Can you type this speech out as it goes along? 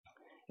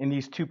In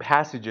these two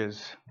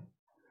passages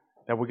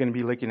that we're going to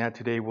be looking at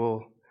today,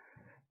 we'll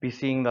be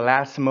seeing the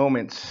last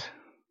moments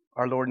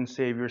our Lord and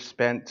Savior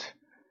spent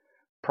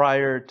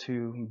prior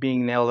to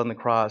being nailed on the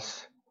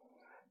cross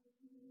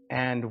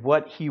and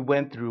what he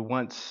went through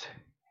once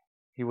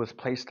he was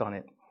placed on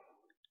it.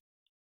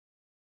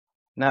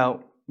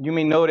 Now, you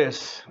may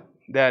notice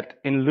that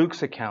in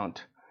Luke's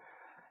account,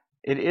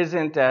 it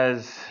isn't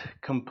as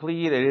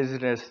complete, it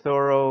isn't as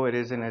thorough, it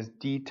isn't as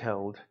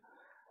detailed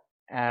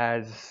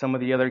as some of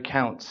the other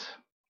accounts.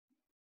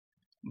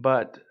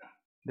 But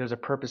there's a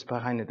purpose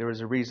behind it, there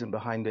was a reason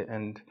behind it,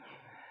 and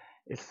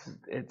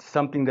it's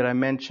something that I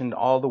mentioned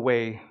all the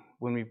way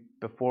when we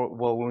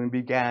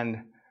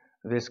began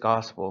this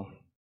gospel.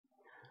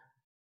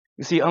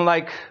 You see,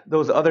 unlike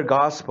those other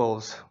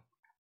gospels,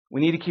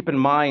 we need to keep in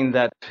mind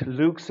that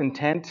Luke's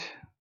intent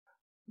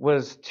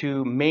was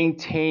to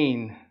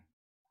maintain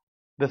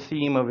the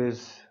theme of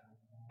his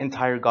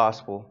entire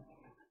gospel,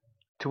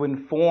 to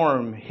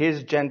inform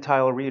his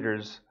Gentile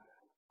readers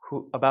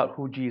about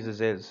who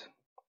Jesus is.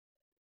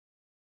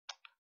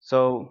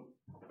 So,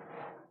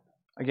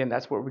 again,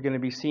 that's what we're going to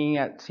be seeing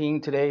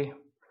today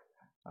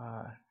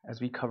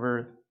as we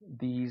cover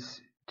these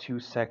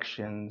two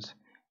sections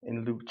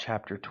in Luke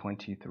chapter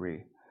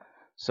 23.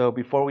 So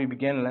before we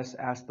begin, let's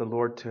ask the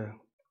Lord to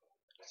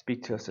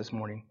speak to us this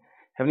morning.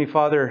 Heavenly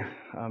Father,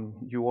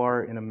 you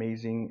are an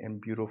amazing and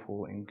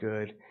beautiful and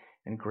good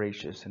and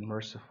gracious and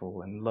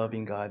merciful and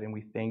loving God, and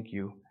we thank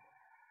you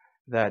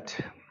that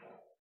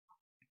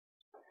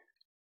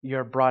you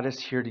have brought us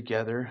here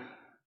together.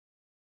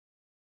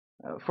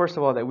 First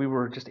of all, that we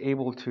were just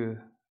able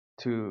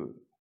to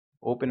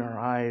open our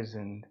eyes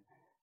and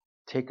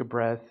take a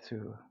breath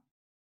to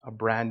a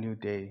brand new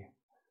day,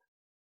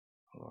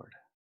 Lord.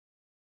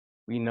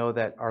 We know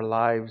that our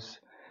lives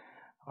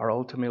are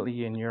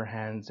ultimately in your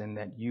hands and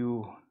that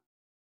you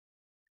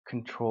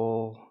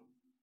control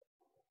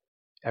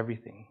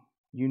everything.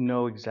 You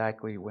know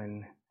exactly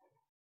when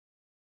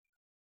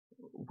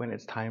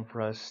it's time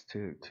for us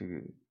to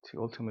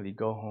ultimately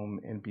go home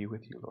and be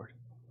with you, Lord.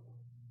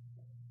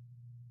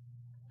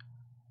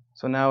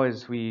 So now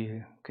as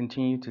we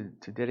continue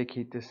to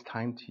dedicate this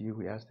time to you,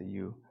 we ask that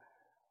you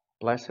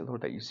bless it,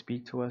 Lord, that you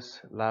speak to us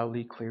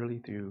loudly, clearly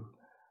through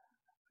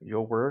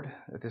your word,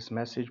 that this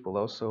message will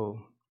also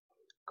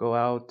go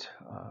out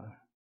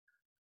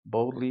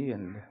boldly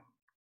and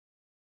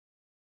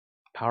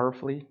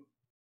powerfully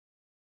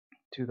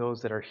to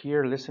those that are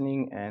here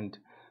listening and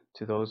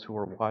to those who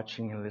are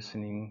watching and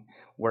listening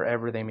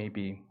wherever they may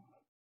be.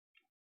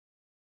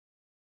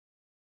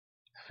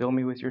 Fill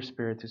me with your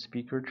Spirit to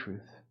speak your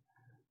truth.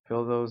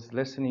 Fill those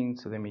listening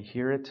so they may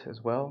hear it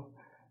as well.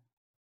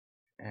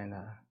 And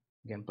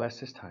again, bless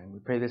this time. We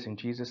pray this in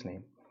Jesus'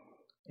 name.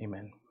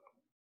 Amen.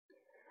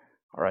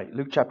 All right,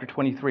 Luke chapter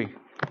 23.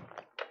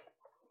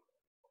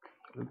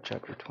 Luke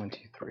chapter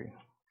 23.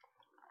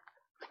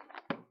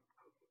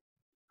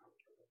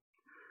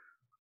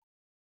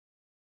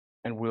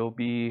 And we'll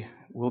be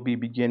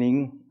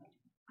beginning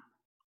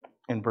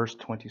in verse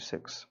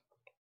 26.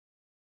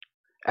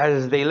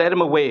 As they led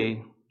him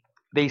away,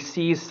 they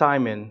seized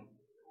Simon,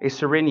 a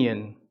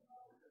Cyrenian,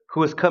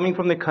 who was coming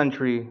from the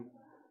country,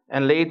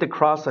 and laid the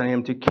cross on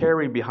him to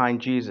carry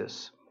behind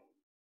Jesus.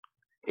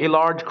 A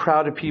large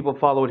crowd of people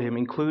followed him,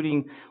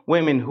 including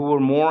women who were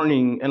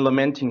mourning and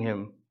lamenting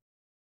him.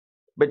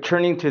 But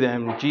turning to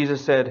them,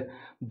 Jesus said,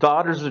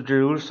 "Daughters of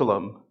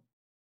Jerusalem,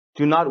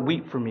 do not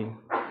weep for me,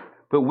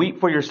 but weep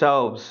for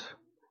yourselves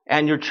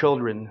and your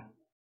children.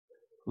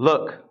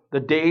 Look, the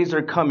days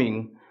are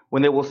coming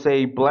when they will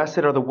say, 'Blessed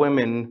are the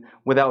women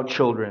without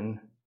children,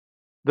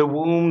 the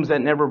wombs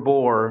that never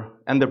bore,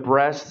 and the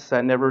breasts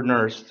that never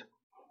nursed.'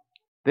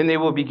 Then they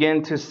will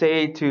begin to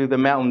say to the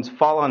mountains,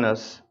 'Fall on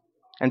us,'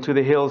 and to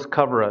the hills,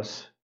 'Cover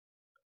us.'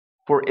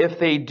 For if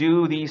they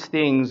do these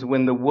things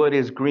when the wood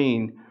is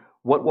green,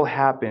 what will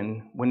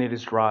happen when it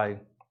is dry?"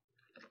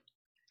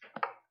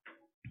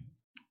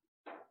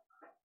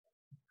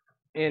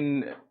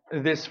 In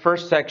this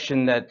first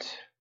section that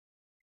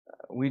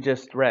we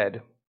just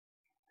read,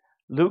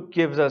 Luke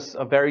gives us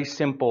a very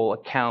simple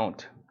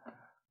account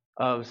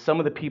of some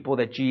of the people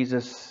that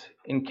Jesus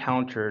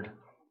encountered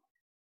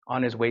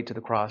on his way to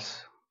the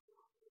cross.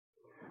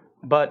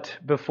 But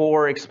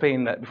before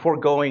explaining that, before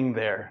going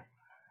there,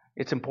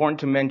 it's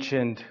important to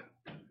mention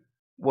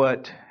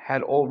what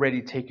had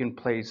already taken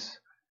place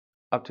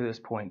up to this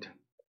point.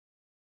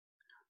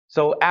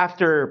 So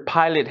after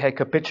Pilate had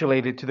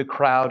capitulated to the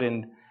crowd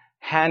and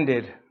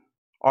handed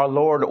our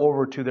Lord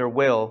over to their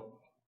will,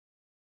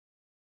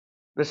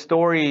 the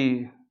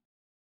story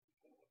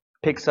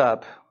picks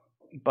up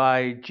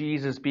by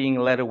Jesus being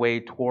led away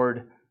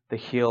toward the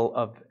hill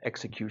of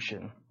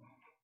execution.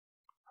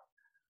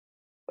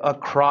 A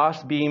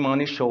cross beam on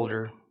his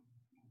shoulder.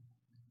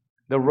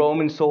 The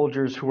Roman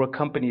soldiers who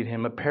accompanied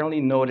him apparently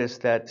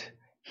noticed that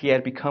he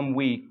had become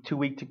too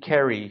weak to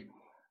carry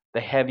the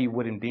heavy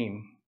wooden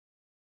beam.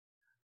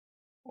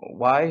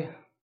 Why?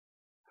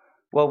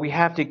 Well, we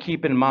have to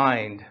keep in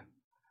mind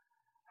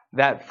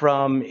that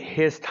from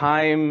his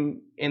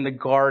time in the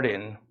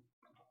garden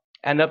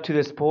And up to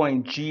this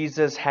point,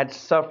 Jesus had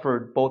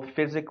suffered both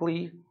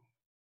physically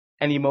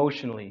and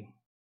emotionally.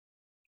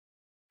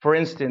 For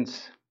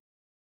instance,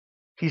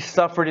 he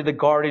suffered in the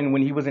garden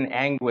when he was in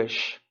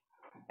anguish,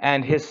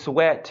 and his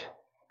sweat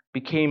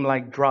became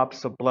like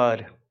drops of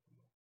blood.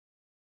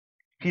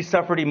 He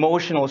suffered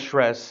emotional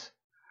stress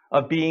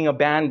of being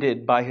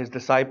abandoned by his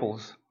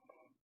disciples.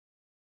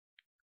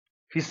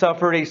 He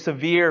suffered a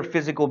severe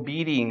physical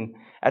beating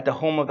at the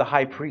home of the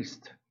high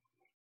priest.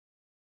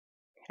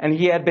 And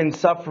he had been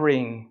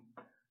suffering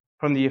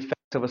from the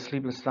effects of a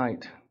sleepless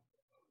night.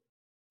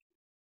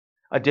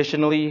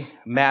 Additionally,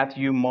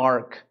 Matthew,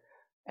 Mark,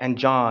 and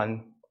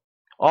John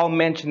all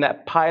mention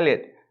that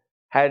Pilate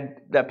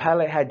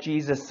had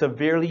Jesus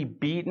severely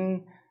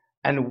beaten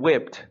and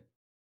whipped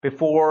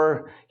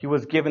before he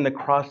was given the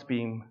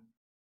crossbeam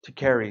to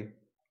carry.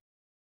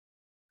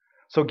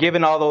 So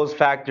given all those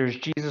factors,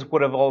 Jesus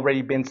would have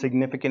already been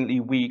significantly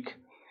weak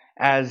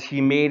as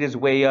he made his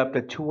way up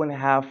the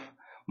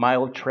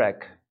 2.5-mile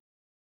trek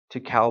to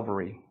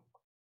Calvary.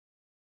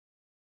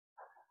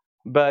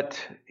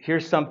 But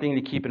here's something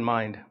to keep in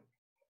mind.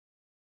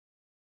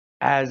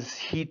 As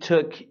he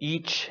took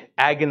each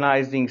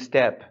agonizing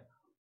step,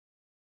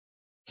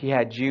 he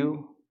had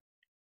you,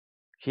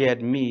 he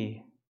had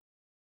me,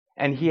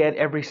 and he had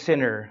every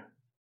sinner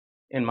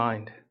in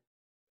mind.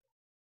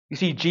 You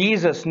see,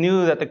 Jesus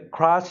knew that the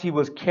cross he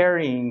was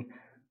carrying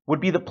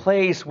would be the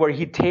place where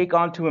he'd take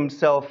onto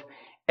himself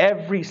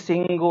every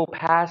single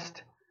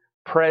past,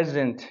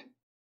 present,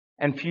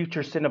 and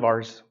future sin of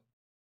ours.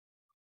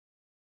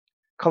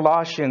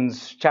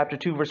 Colossians chapter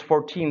 2, verse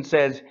 14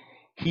 says,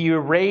 he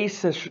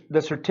erased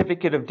the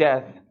certificate of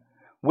death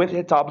with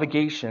its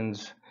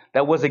obligations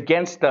that was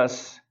against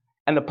us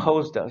and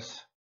opposed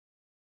us,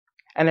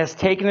 and has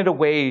taken it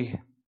away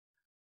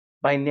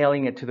by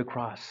nailing it to the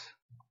cross.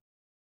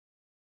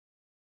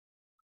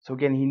 So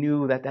again, he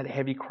knew that that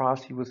heavy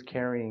cross he was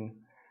carrying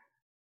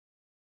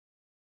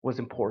was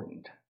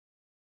important.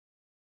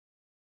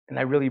 And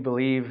I really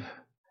believe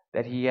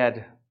that he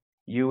had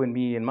you and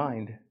me in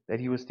mind, that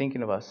he was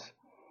thinking of us.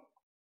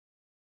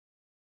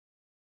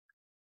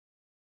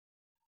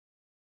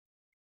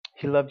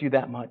 He loved you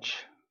that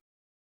much.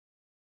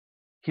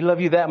 He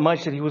loved you that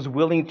much that he was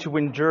willing to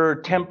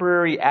endure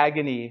temporary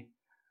agony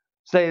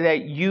so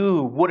that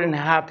you wouldn't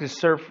have to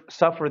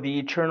suffer the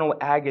eternal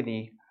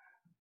agony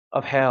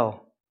of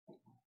hell.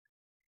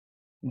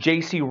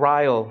 J.C.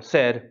 Ryle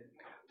said,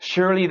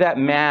 surely that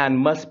man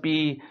must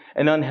be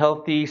an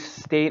unhealthy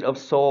state of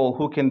soul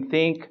who can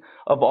think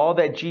of all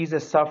that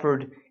Jesus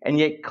suffered and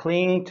yet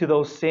cling to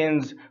those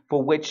sins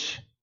for which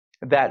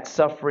that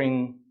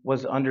suffering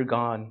was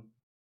undergone.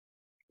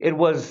 It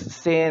was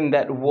sin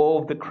that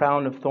wove the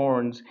crown of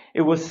thorns.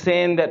 It was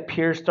sin that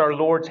pierced our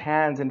Lord's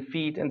hands and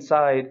feet and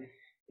side.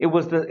 It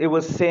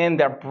was sin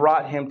that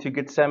brought him to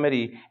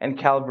Gethsemane and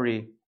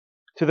Calvary,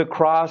 to the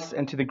cross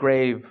and to the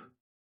grave.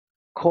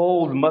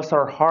 Cold must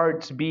our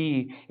hearts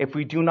be if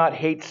we do not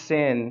hate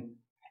sin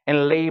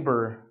and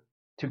labor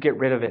to get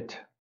rid of it.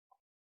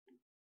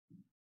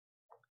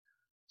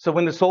 So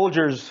when the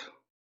soldiers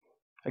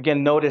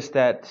again noticed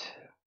that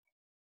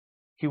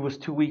he was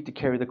too weak to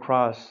carry the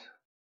cross,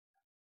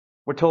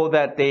 we're told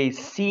that they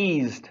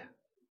seized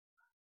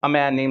a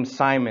man named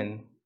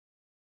Simon,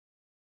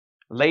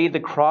 laid the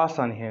cross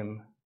on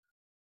him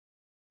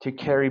to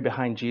carry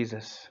behind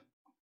Jesus.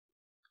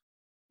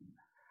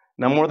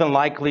 Now, more than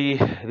likely,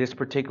 this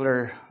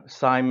particular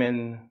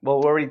Simon,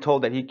 well, we're already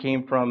told that he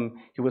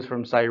was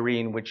from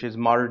Cyrene, which is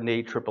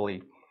modern-day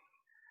Tripoli.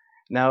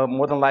 Now,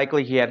 more than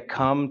likely, he had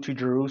come to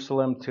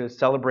Jerusalem to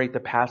celebrate the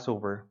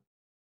Passover.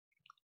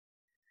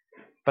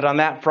 But on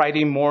that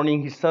Friday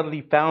morning, he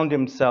suddenly found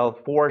himself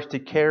forced to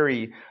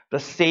carry the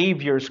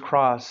Savior's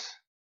cross.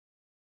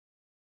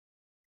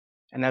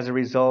 And as a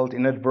result,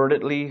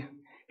 inadvertently,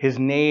 his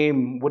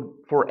name would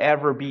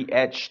forever be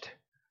etched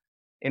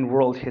in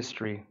world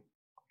history.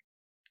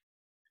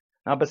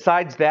 Now,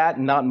 besides that,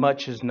 not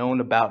much is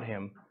known about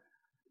him.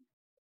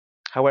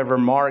 However,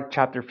 Mark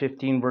chapter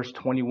 15, verse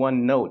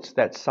 21 notes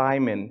that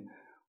Simon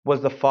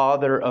was the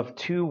father of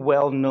two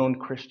well-known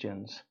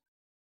Christians,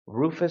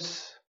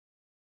 Rufus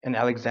and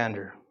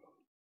Alexander.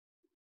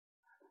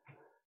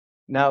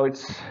 Now,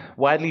 it's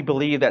widely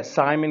believed that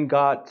Simon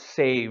got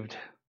saved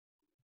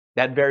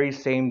that very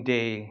same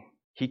day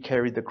he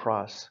carried the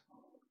cross.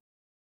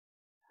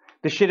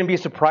 This shouldn't be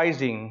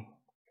surprising,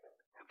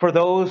 for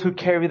those who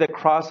carry the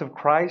cross of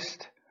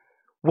Christ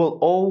will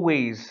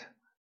always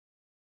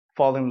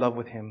fall in love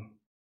with him.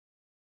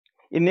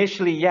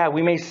 Initially,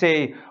 we may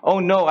say, oh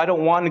no, I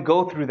don't want to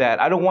go through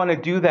that. I don't want to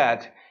do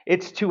that.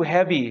 It's too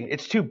heavy.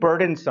 It's too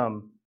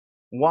burdensome.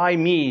 Why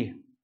me?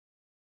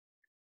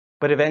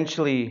 But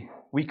eventually,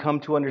 we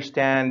come to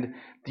understand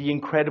the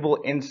incredible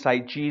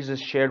insight Jesus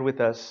shared with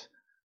us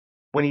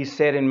when he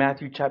said in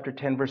Matthew chapter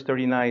 10, verse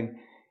 39,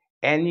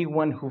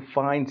 anyone who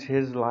finds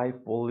his life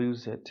will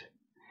lose it.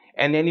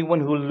 And anyone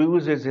who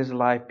loses his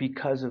life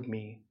because of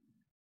me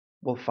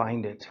will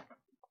find it.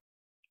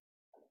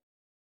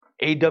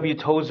 A.W.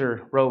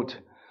 Tozer wrote,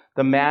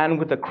 the man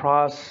with the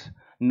cross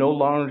no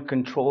longer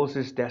controls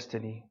his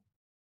destiny.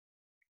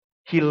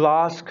 He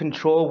lost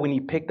control when he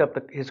picked up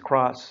his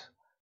cross.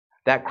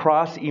 That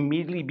cross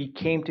immediately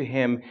became to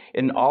him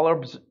an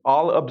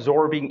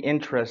all-absorbing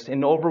interest,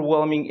 an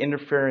overwhelming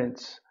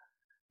interference.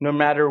 No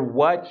matter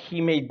what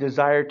he may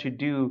desire to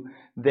do,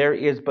 there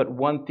is but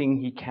one thing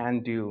he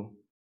can do: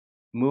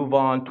 move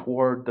on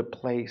toward the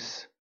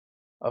place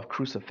of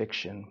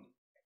crucifixion.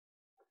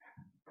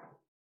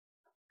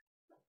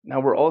 Now,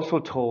 we're also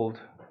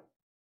told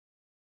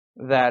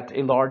that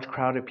a large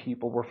crowd of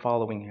people were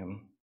following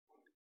him,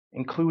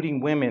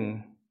 including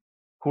women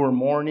who were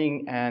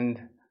mourning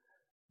and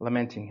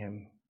lamenting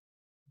him.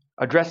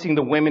 Addressing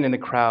the women in the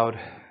crowd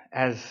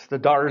as the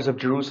daughters of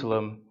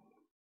Jerusalem,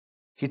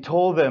 he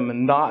told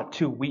them not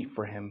to weep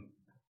for him,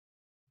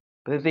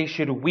 but that they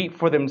should weep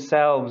for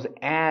themselves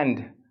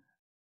and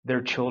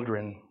their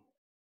children.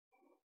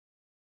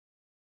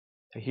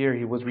 So here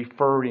he was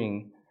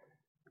referring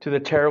to the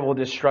terrible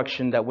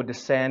destruction that would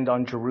descend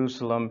on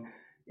Jerusalem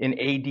in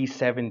AD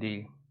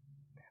 70,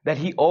 that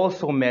he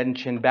also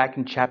mentioned back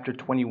in chapter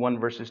 21,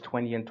 verses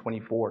 20 and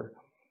 24.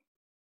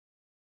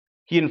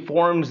 He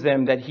informs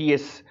them that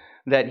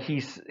that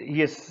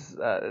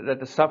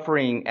the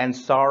suffering and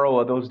sorrow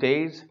of those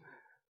days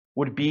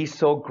would be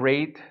so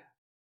great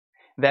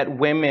that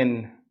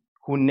women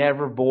who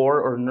never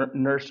bore or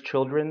nursed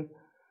children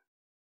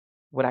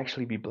would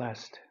actually be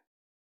blessed.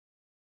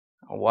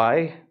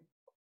 Why?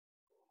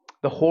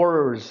 The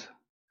horrors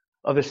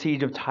of the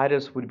siege of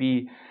Titus would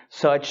be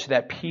such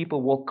that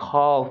people will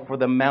call for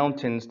the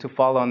mountains to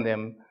fall on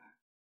them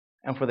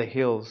and for the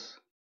hills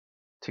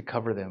to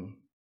cover them.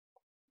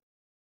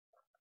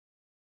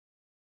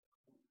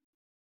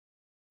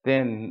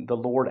 Then the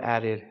Lord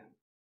added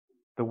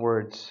the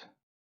words,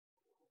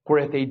 "For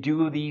if they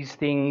do these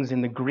things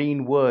in the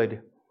green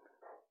wood,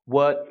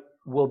 what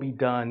will be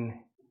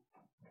done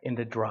in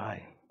the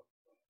dry?"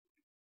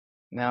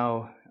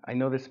 Now, I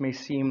know this may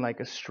seem like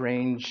a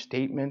strange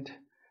statement,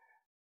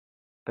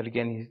 but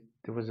again,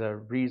 there was a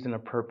reason, a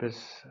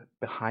purpose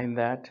behind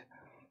that.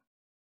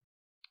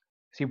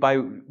 See,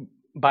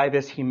 by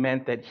this he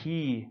meant that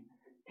he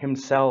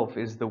himself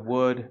is the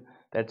wood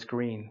that's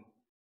green.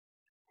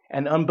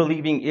 And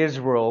unbelieving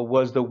Israel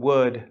was the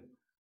wood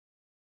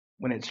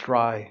when it's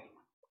dry.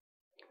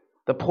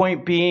 The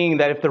point being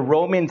that if the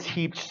Romans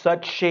heaped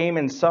such shame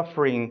and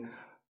suffering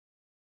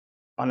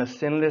on a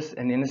sinless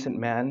and innocent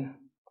man,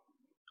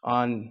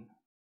 on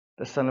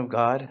the Son of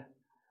God,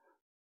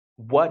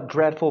 what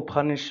dreadful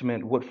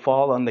punishment would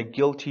fall on the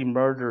guilty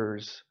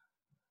murderers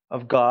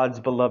of God's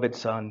beloved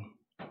Son?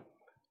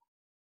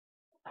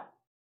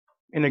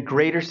 In a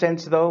greater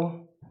sense,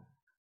 though,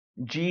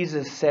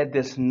 Jesus said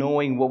this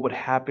knowing what would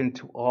happen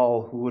to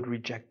all who would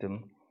reject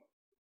him.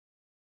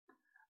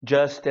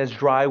 Just as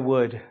dry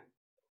wood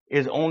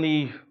is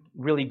only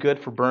really good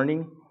for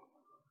burning,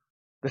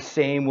 the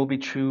same will be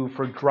true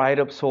for dried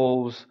up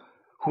souls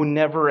who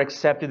never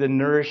accepted the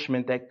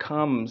nourishment that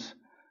comes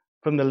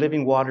from the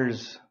living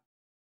waters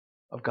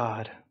of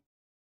God.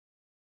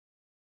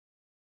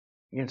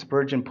 And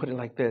Spurgeon put it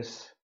like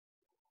this: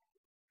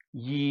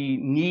 "Ye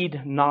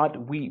need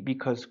not weep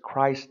because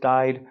Christ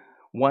died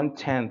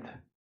 1/10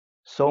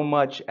 so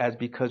much as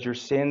because your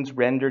sins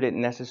rendered it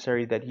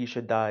necessary that he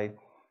should die.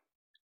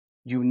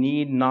 You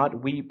need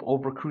not weep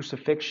over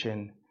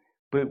crucifixion,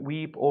 but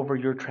weep over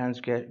your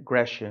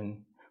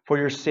transgression. For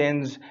your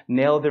sins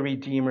nailed the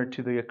Redeemer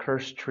to the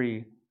accursed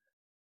tree.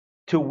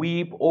 To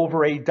weep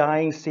over a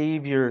dying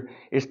Savior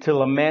is to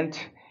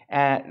lament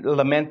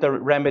the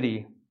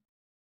remedy.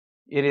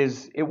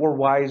 It were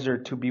wiser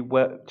to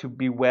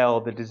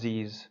bewail the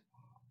disease."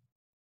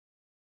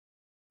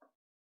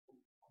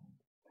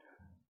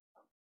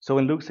 So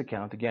in Luke's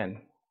account,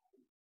 again,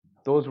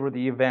 these were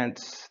the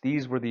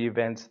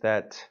events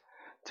that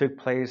took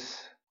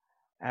place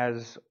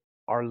as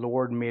our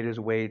Lord made his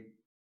way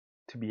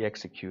to be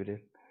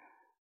executed.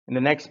 In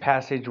the next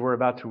passage we're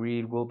about to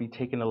read, we'll be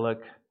taking a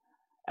look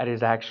at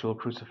his actual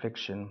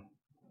crucifixion.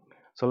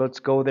 So let's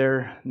go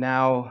there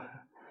now.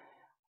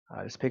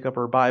 Let's pick up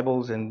our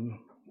Bibles, and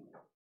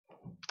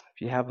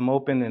if you have them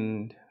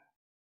open,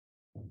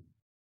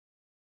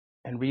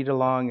 and read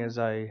along as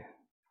I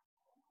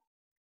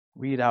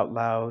read out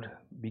loud,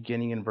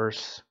 beginning in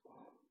verse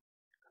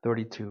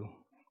 32.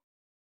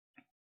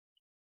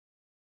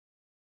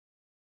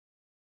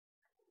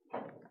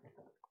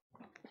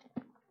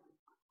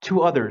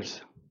 Two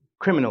others,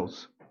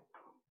 criminals,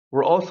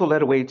 were also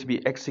led away to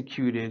be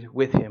executed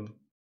with him.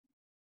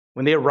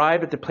 When they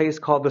arrived at the place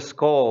called the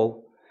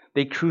Skull,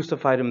 they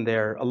crucified him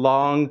there,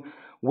 along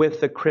with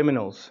the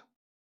criminals,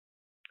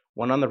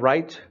 one on the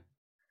right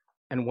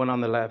and one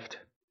on the left.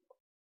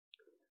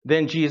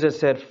 Then Jesus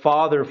said,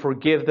 "Father,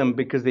 forgive them,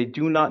 because they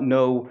do not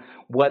know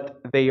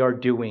what they are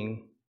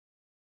doing."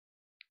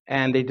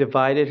 And they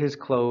divided his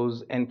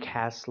clothes and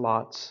cast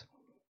lots.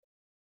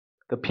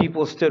 The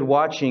people stood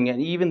watching, and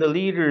even the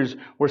leaders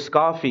were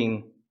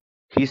scoffing.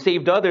 "He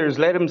saved others,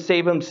 let him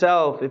save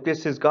himself, if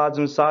this is God's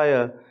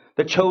Messiah,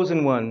 the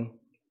chosen one."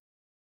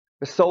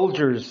 The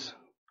soldiers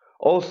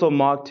also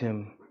mocked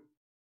him.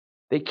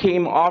 They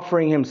came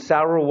offering him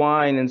sour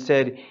wine and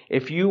said,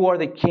 "If you are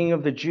the king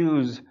of the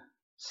Jews,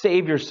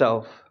 Save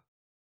yourself.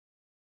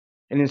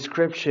 An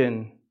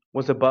inscription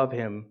was above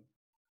him.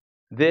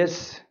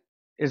 This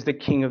is the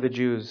King of the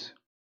Jews.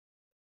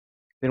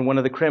 Then one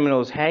of the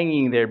criminals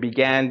hanging there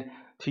began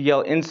to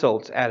yell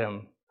insults at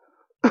him.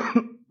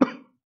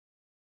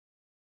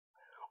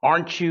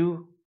 Aren't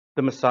you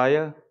the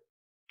Messiah?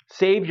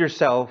 Save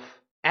yourself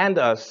and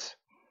us.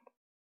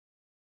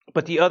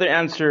 But the other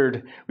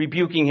answered,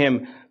 rebuking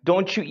him,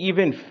 Don't you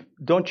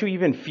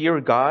even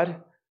fear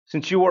God,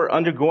 since you are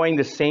undergoing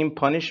the same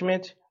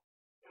punishment?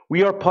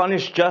 We are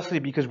punished justly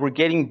because we're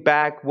getting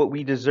back what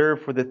we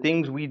deserve for the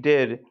things we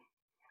did,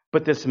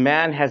 but this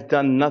man has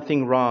done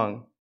nothing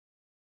wrong.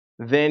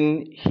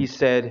 Then he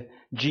said,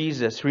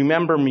 Jesus,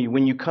 remember me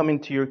when you come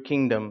into your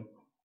kingdom.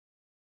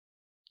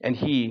 And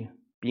he,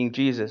 being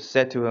Jesus,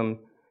 said to him,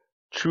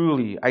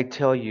 Truly, I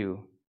tell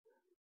you,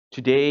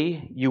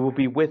 today you will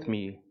be with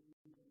me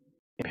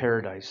in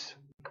paradise.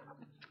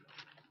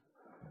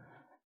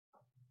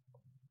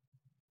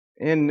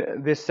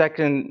 In this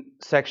second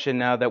section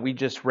now that we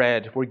just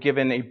read, we're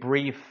given a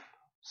brief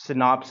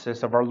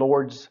synopsis of our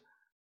Lord's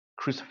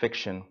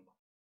crucifixion.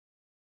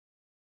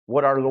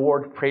 What our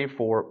Lord prayed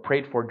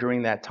for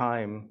during that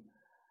time,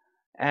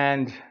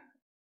 and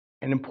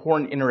an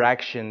important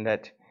interaction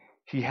that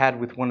he had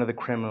with one of the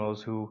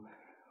criminals who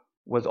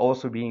was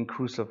also being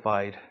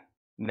crucified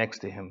next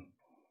to him.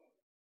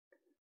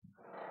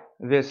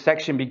 This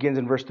section begins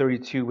in verse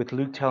 32 with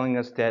Luke telling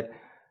us that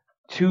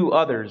two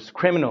others,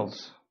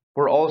 criminals,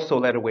 were also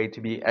led away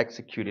to be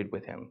executed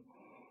with him.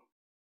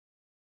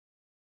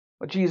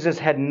 But Jesus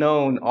had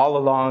known all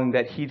along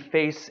that he'd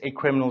face a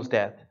criminal's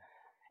death,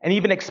 and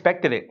even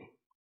expected it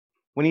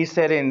when he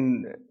said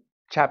in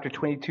chapter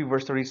 22,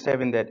 verse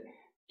 37, that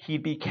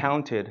he'd be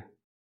counted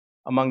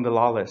among the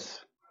lawless.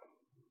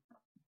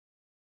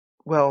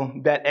 Well,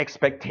 that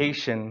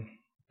expectation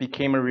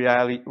became a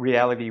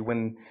reality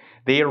when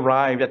they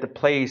arrived at the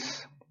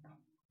place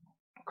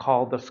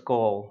called the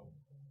Skull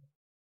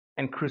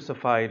and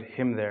crucified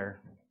him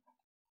there,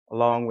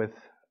 along with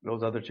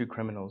those other two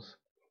criminals.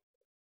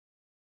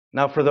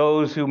 Now, for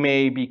those who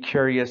may be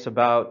curious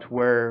about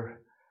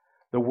where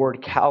the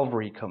word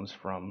Calvary comes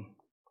from,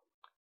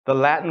 the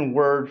Latin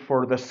word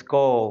for the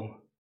skull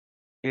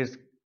is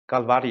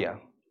Calvaria.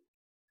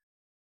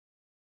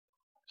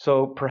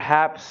 So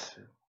perhaps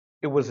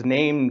it was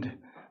named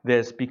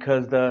this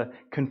because the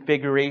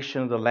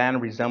configuration of the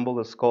land resembled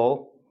a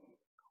skull,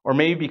 or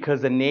maybe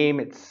because the name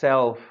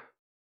itself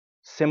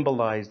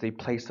symbolized a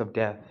place of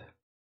death.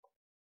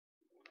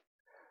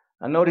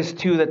 Now notice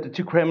too that the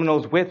two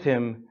criminals with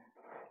him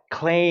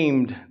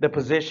claimed the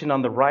position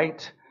on the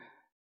right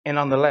and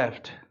on the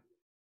left,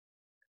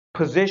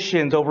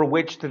 positions over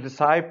which the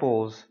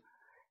disciples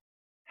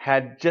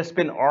had just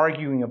been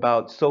arguing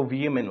about so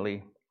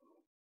vehemently.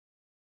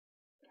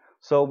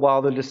 So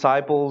while the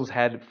disciples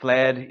had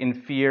fled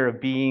in fear of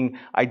being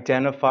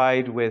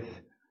identified with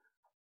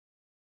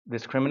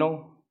this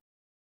criminal,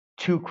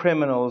 two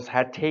criminals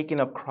had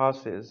taken up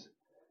crosses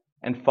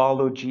and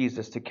followed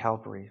Jesus to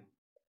Calvary.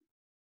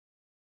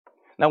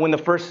 Now, when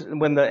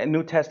the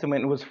New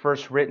Testament was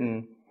first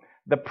written,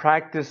 the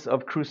practice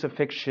of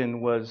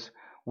crucifixion was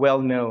well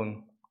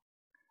known,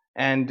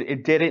 and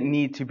it didn't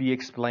need to be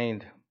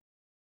explained.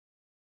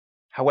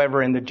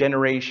 However, in the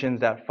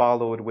generations that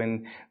followed,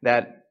 when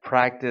that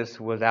practice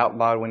was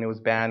outlawed, when it was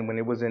banned,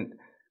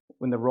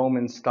 when the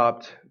Romans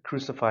stopped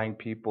crucifying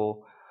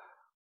people,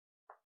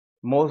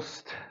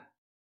 most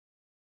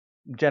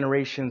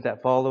generations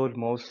that followed,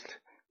 most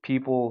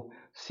people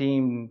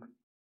seem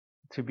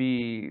to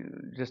be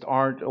just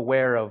aren't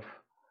aware of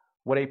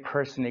what a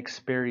person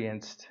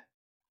experienced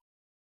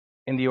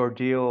in the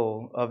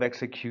ordeal of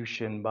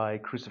execution by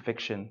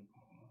crucifixion.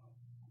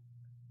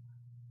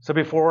 So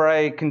before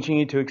I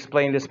continue to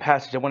explain this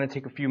passage, I want to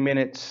take a few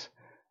minutes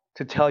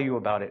to tell you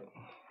about it.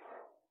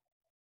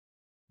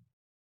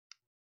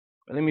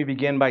 Let me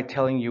begin by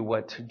telling you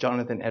what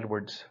Jonathan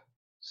Edwards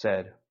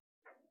said.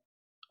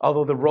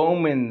 Although the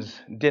Romans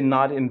did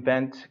not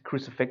invent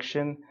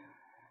crucifixion,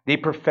 they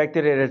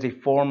perfected it as a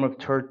form of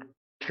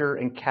torture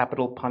and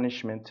capital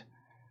punishment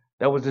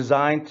that was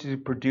designed to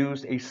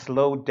produce a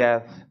slow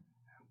death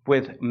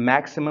with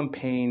maximum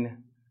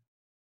pain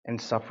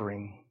and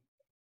suffering.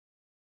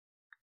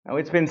 Now,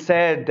 it's been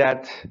said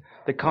that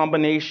the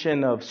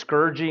combination of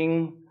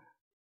scourging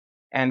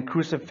and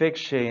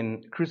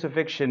crucifixion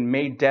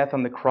made death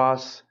on the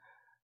cross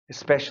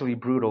especially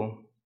brutal.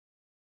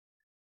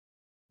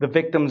 The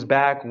victim's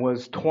back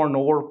was torn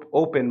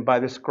open by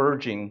the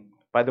scourging,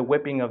 by the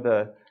whipping of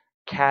the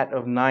cat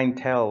of nine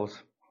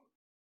tails.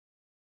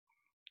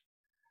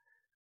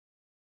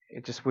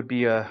 It just would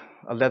be a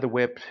leather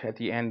whip. At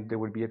the end, there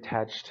would be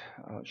attached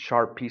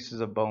sharp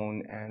pieces of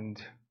bone,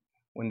 and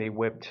when they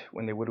would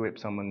whip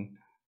someone,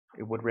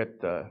 it would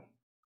rip the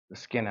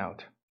skin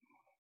out.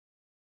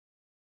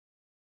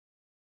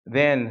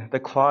 Then the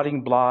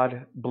clotting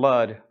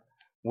blood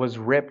was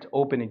ripped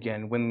open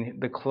again when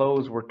the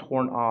clothes were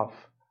torn off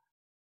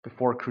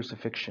before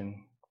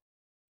crucifixion.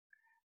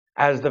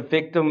 As the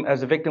victim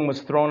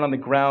was thrown on the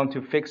ground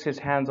to fix his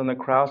hands on the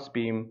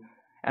crossbeam,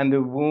 and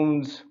the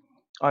wounds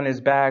on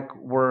his back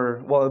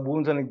were, well, the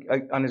wounds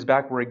on his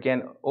back were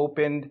again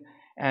opened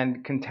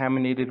and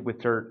contaminated with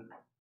dirt.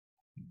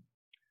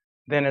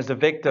 Then as the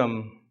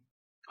victim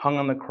hung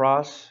on the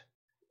cross,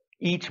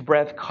 each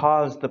breath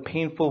caused the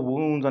painful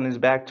wounds on his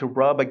back to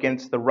rub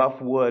against the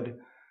rough wood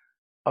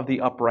of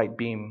the upright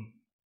beam.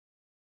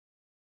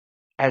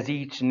 As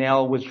each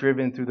nail was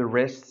driven through the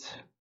wrists,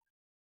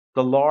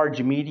 the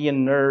large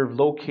median nerve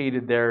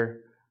located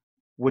there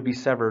would be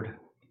severed.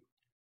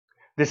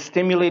 The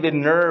stimulated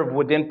nerve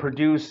would then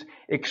produce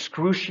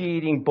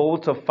excruciating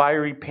bolts of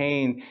fiery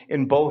pain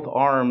in both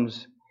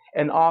arms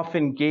and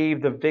often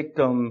gave the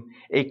victim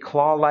a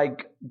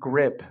claw-like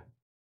grip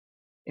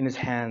in his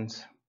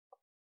hands.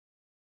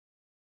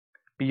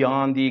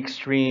 Beyond the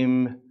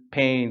extreme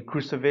pain,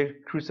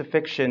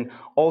 crucifixion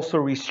also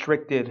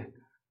restricted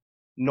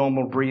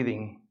normal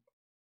breathing.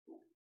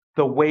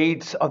 The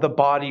weights of the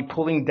body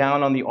pulling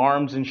down on the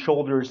arms and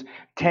shoulders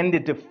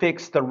tended to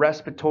fix the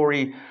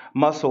respiratory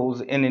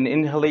muscles in an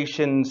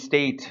inhalation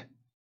state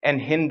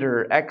and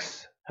hinder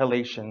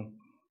exhalation.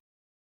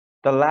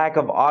 The lack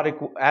of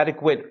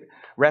adequate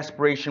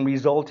respiration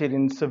resulted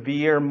in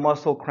severe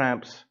muscle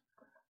cramps,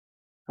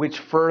 which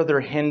further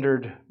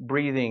hindered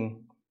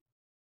breathing.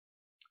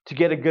 To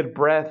get a good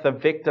breath, the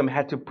victim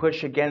had to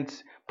push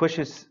against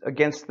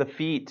the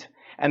feet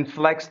and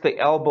flex the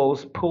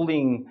elbows,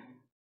 pulling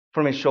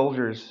from his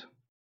shoulders.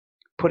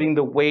 Putting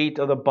the weight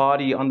of the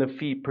body on the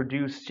feet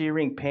produced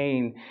searing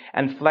pain,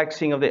 and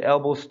flexing of the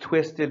elbows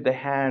twisted the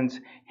hands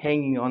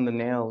hanging on the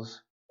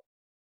nails.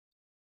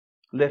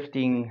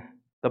 Lifting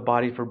the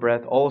body for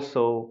breath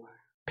also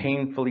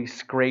painfully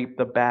scraped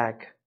the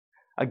back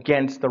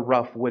against the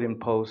rough wooden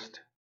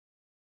post.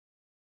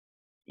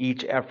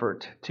 Each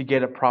effort to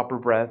get a proper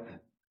breath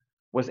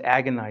was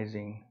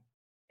agonizing,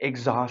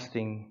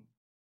 exhausting,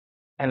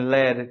 and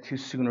led to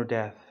sooner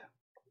death.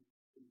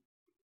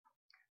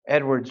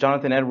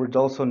 Jonathan Edwards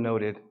also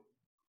noted,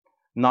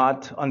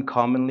 not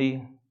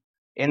uncommonly,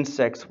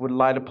 insects would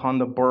light upon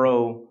the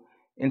burrow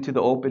into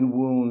the open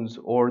wounds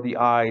or the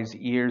eyes,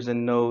 ears,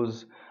 and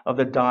nose of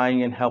the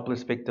dying and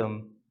helpless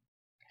victim,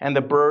 and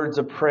the birds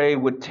of prey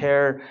would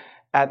tear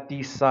at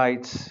these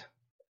sites.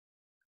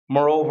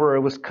 Moreover,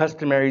 it was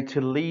customary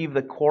to leave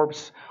the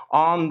corpse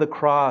on the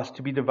cross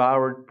to be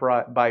devoured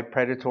by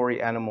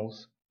predatory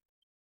animals.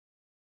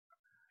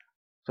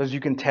 So as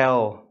you can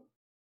tell,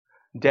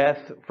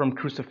 death from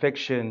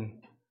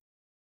crucifixion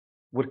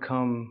would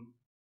come,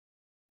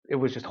 it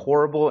was just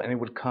horrible, and it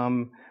would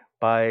come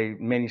by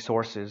many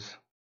sources.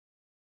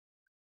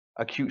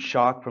 Acute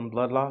shock from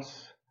blood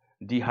loss,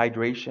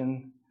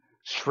 dehydration,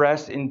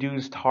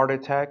 stress-induced heart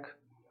attack,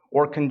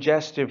 or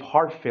congestive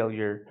heart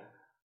failure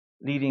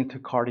leading to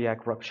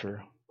cardiac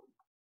rupture.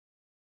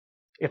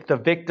 If the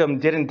victim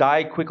didn't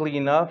die quickly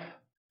enough,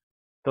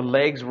 the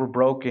legs were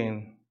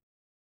broken,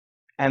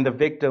 and the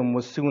victim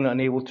was soon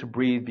unable to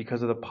breathe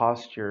because of the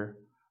posture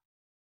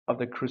of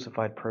the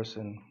crucified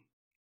person.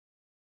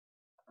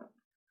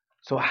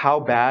 So how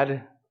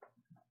bad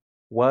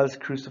was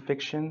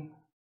crucifixion?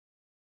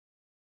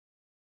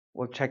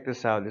 Well, check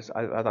this out.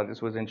 I thought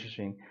this was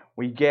interesting.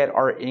 We get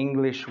our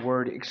English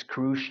word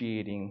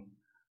excruciating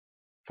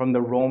from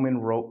the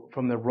Roman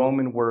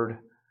word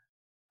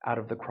out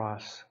of the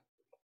cross.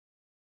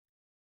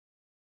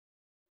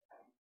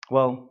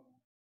 Well,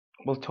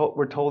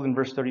 we're told in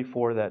verse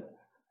 34 that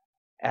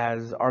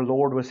as our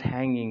Lord was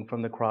hanging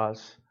from the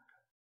cross,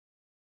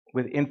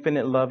 with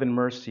infinite love and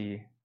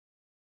mercy,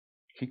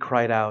 he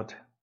cried out,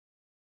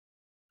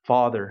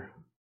 "Father,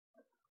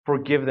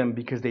 forgive them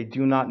because they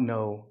do not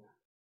know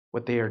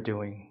what they are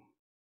doing."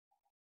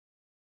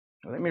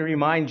 Now, let me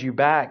remind you,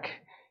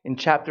 back in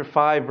chapter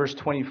 5, verse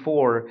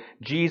 24,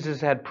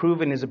 Jesus had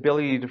proven his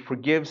ability to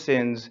forgive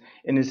sins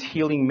in his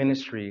healing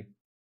ministry.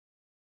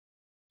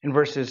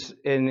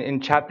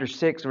 In chapter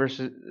 6,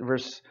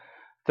 verse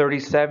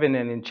 37,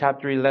 and in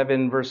chapter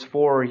 11, verse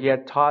 4, he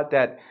had taught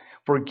that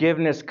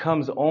forgiveness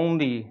comes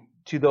only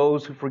to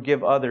those who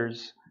forgive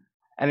others.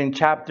 And in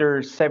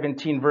chapter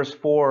 17, verse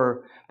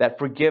 4, that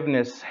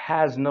forgiveness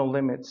has no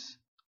limits.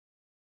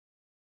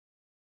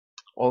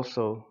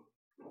 Also,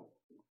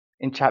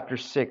 in chapter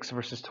 6,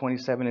 verses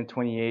 27 and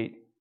 28,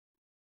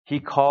 he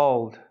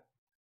called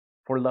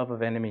for love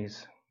of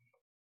enemies.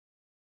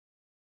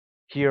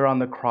 Here on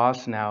the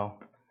cross now,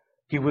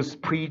 he was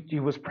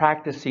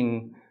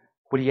practicing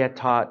what he had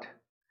taught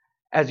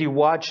as he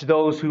watched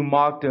those who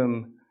mocked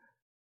him,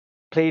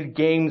 played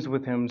games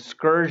with him,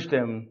 scourged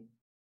him,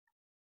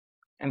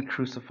 and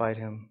crucified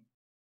him.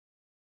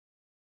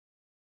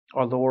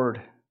 Our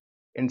Lord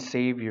and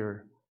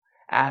Savior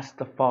asked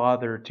the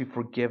Father to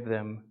forgive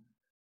them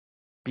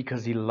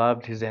because he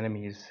loved his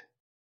enemies,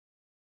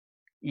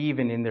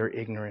 even in their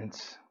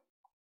ignorance.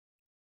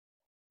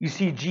 You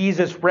see,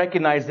 Jesus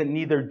recognized that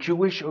neither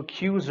Jewish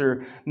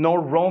accuser nor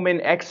Roman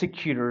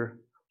executor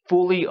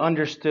fully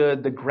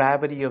understood the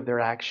gravity of their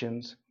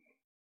actions.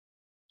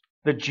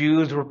 The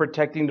Jews were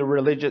protecting their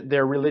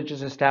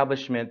religious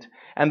establishment,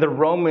 and the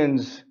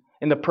Romans,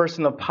 in the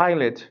person of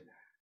Pilate,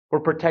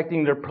 were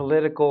protecting their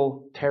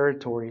political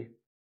territory.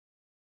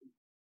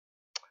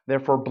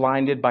 therefore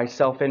blinded by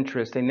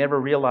self-interest. They never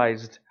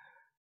realized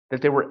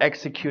that they were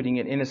executing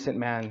an innocent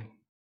man.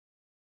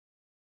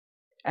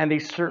 And they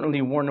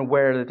certainly weren't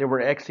aware that they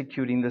were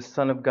executing the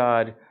Son of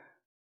God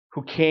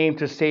who came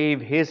to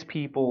save his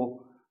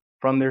people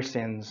from their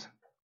sins.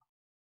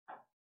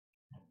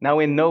 Now,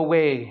 in no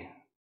way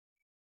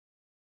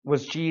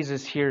was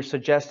Jesus here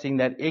suggesting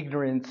that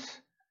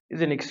ignorance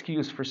is an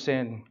excuse for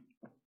sin.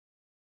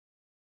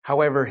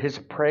 However, his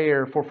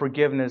prayer for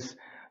forgiveness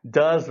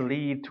does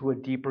lead to a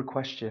deeper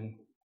question.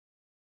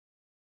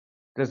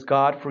 Does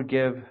God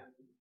forgive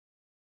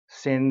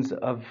sins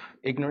of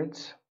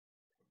ignorance?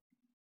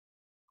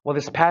 Well,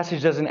 this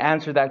passage doesn't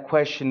answer that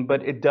question,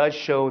 but it does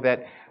show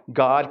that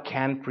God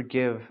can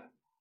forgive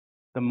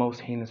the most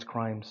heinous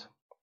crimes.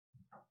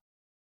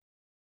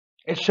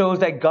 It shows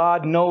that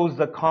God knows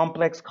the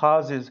complex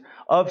causes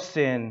of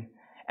sin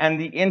and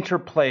the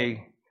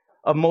interplay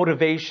of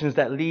motivations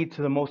that lead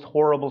to the most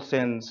horrible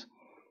sins.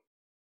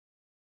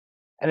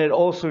 And it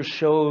also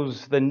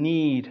shows the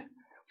need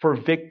for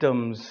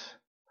victims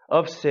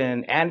of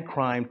sin and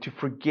crime to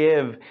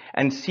forgive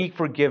and seek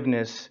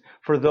forgiveness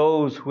for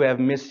those who have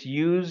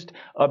misused,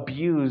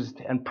 abused,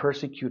 and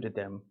persecuted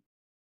them.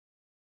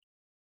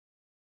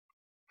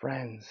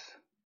 Friends,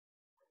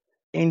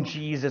 in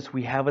Jesus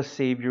we have a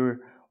Savior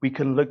we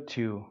can look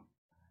to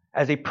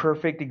as a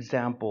perfect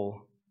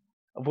example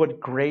of what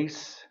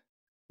grace,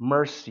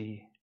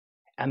 mercy,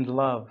 and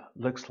love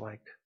looks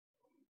like.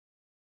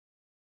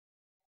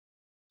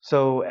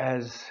 So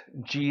as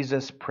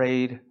Jesus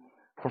prayed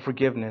for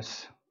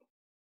forgiveness,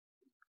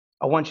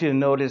 I want you to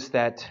notice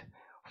that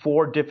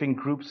four different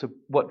groups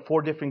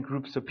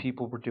of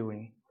people were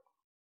doing.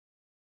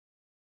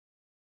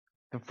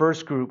 The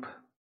first group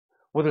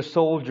were the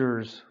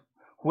soldiers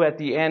who at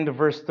the end of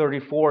verse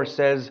 34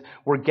 says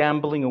were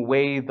gambling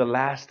away the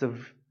last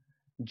of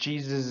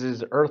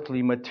Jesus'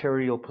 earthly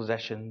material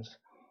possessions,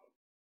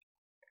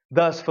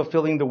 thus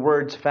fulfilling the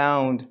words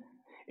found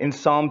in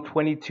Psalm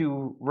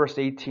 22 verse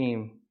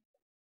 18.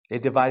 They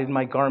divided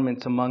my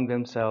garments among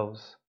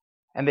themselves,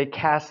 and they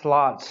cast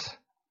lots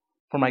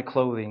for my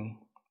clothing.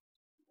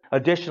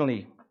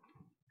 Additionally,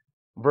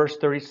 verse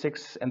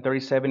 36 and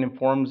 37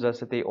 informs us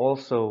that they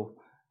also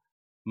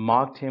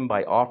mocked him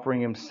by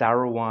offering him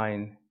sour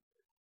wine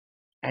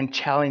and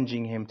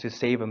challenging him to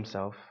save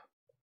himself.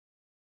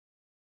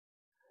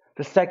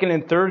 The second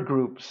and third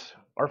groups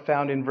are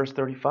found in verse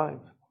 35.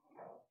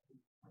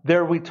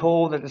 There we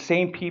told that the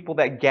same people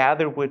that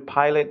gathered with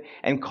Pilate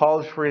and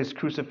called for his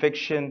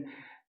crucifixion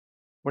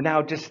were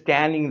now just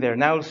standing there,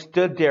 now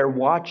stood there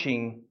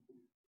watching,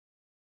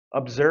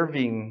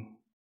 observing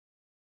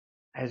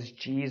as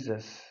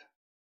Jesus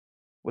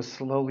was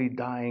slowly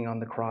dying on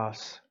the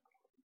cross.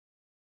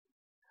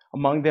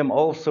 Among them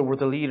also were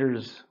the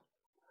leaders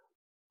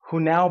who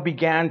now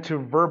began to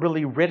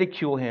verbally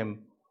ridicule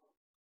him.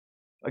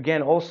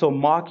 Again, also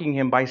mocking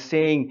him by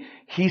saying,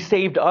 he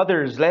saved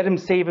others, let him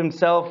save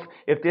himself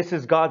if this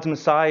is God's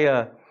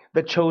Messiah,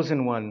 the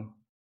chosen one.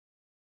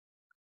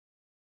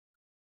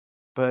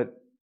 But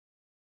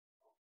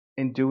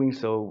in doing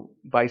so,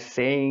 by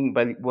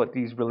what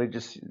these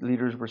religious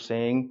leaders were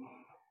saying,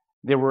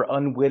 they were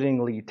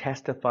unwittingly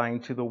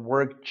testifying to the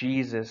work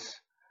Jesus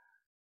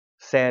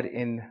said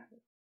in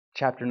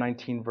chapter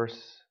 19, verse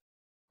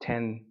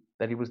 10,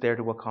 that he was there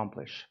to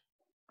accomplish,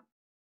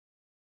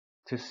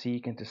 to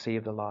seek and to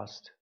save the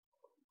lost.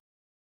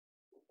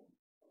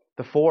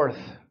 The fourth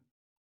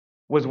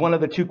was one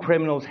of the two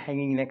criminals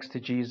hanging next to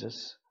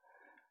Jesus.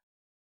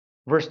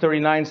 Verse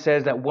 39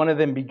 says that one of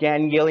them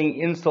began yelling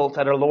insults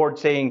at our Lord,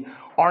 saying,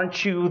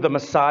 "Aren't you the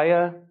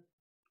Messiah?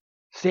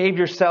 Save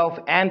yourself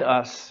and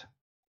us."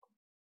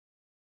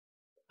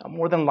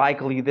 More than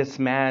likely, this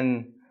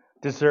man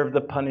deserved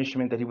the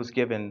punishment that he was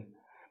given.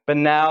 But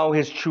now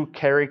his true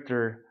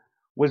character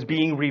was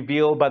being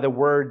revealed by the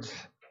words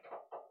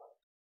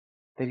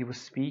that he was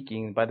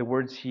speaking, by the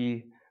words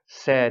he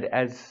said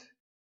as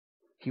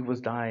he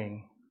was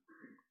dying.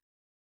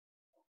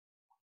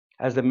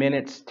 As the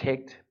minutes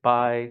ticked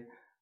by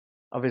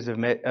of his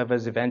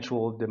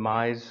eventual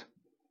demise,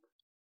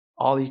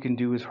 all he can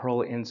do is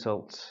hurl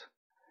insults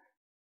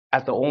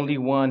at the only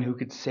one who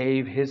could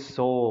save his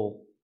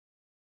soul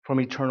from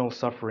eternal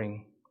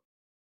suffering.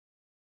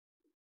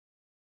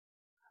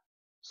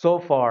 So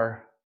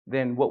far,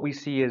 then, what we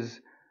see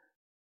is,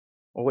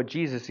 or what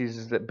Jesus sees,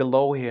 is that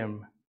below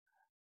him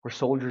were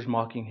soldiers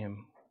mocking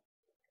him.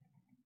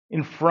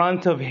 In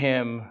front of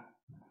him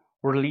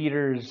were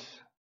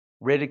leaders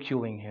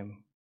ridiculing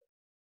him.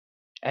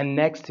 And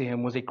next to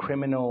him was a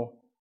criminal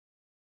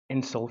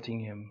insulting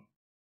him.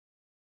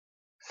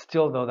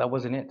 Still, though, that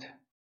wasn't it.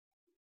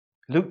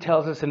 Luke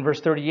tells us in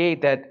verse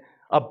 38 that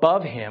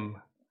above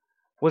him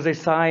was a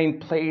sign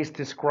placed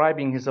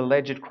describing his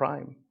alleged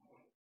crime.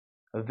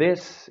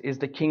 "This is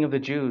the King of the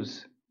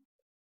Jews."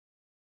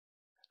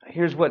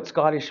 Here's what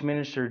Scottish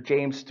minister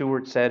James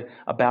Stewart said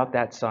about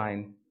that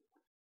sign.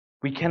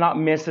 "We cannot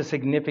miss the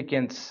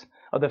significance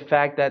of the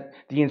fact that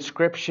the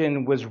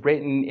inscription was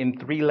written in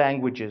three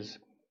languages,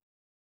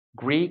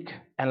 Greek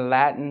and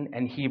Latin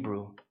and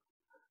Hebrew.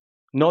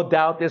 No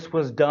doubt this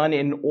was done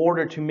in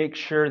order to make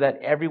sure that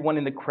everyone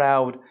in the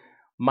crowd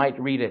might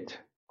read it.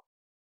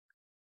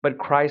 But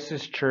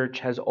Christ's church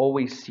has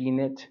always seen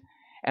it,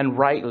 and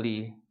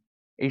rightly,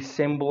 a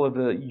symbol of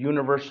the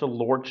universal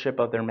lordship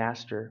of their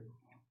master.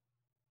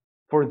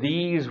 For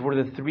these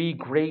were the three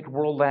great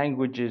world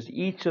languages,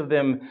 each of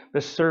them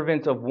the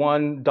servant of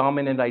one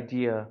dominant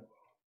idea.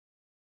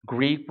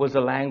 Greek was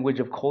a language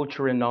of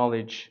culture and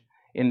knowledge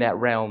in that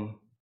realm,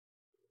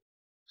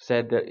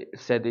 said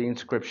the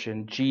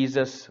inscription.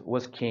 Jesus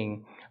was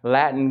king.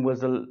 Latin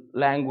was a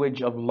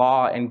language of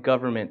law and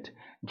government.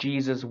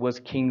 Jesus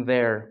was king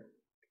there.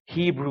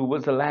 Hebrew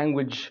was a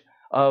language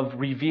of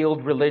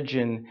revealed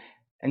religion,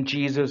 and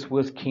Jesus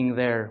was king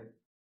there.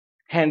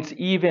 Hence,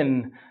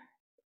 even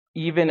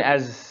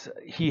as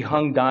he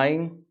hung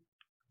dying,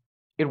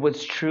 it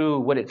was true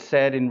what it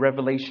said in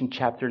Revelation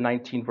chapter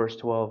 19, verse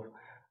 12.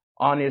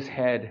 On his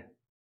head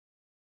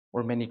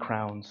were many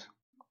crowns.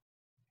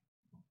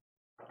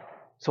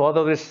 So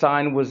although this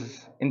sign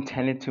was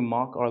intended to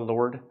mock our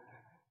Lord,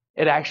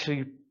 it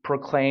actually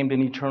proclaimed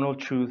an eternal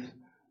truth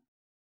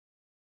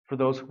for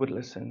those who would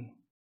listen.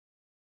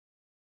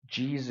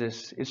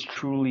 Jesus is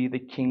truly the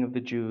King of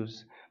the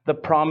Jews, the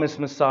promised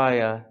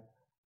Messiah,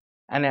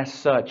 and as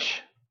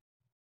such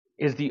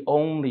is the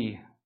only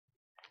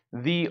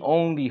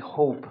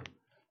hope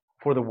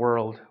for the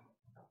world.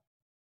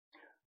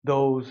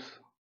 Those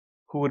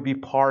who would be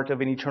part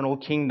of an eternal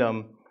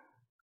kingdom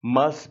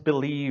must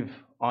believe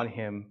on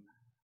him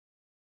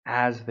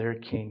as their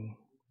king.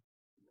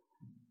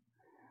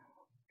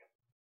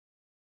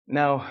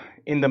 Now,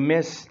 in the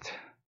midst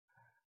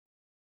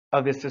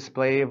of this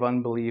display of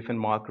unbelief and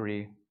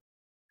mockery,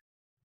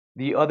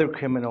 the other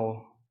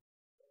criminal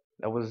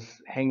that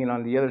was hanging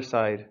on the other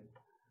side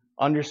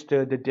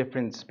understood the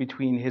difference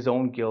between his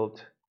own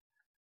guilt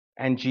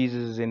and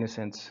Jesus'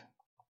 innocence.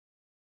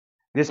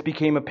 This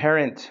became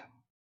apparent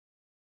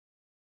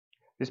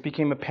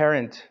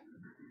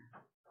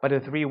by the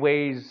three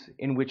ways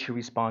in which he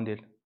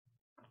responded.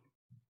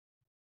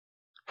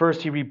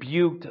 First, he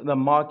rebuked the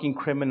mocking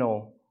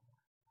criminal,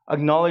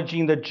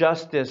 acknowledging the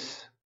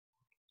justice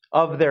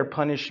of their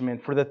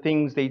punishment for the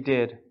things they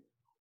did.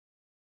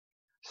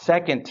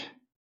 Second,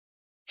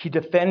 he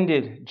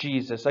defended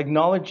Jesus,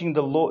 acknowledging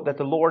that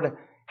the Lord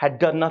had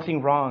done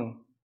nothing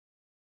wrong.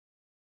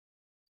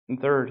 And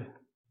third,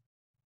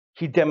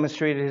 he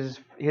demonstrated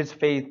his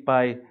faith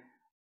by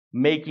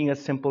making a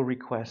simple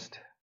request.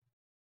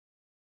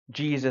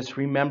 Jesus,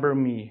 remember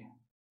me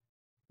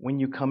when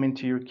you come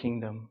into your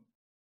kingdom.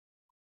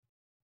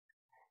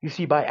 You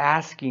see, by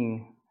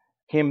asking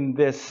him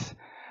this,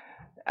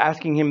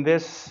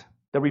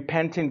 the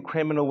repentant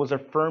criminal was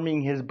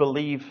affirming his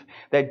belief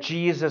that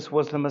Jesus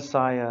was the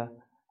Messiah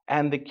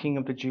and the King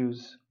of the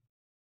Jews.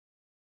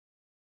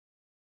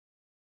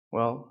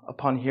 Well,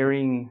 upon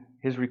hearing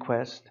his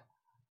request,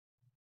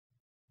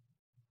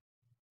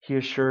 he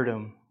assured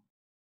him.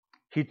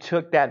 He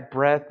took that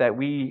breath that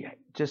we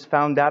just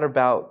found out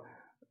about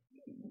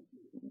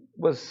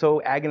was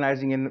so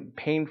agonizing and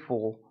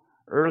painful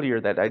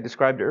earlier, that I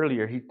described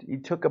earlier. He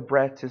took a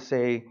breath to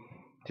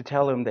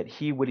tell him that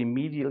he would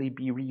immediately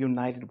be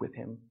reunited with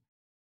him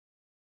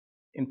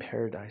in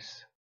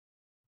paradise.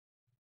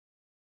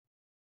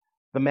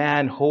 The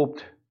man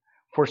hoped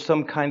for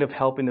some kind of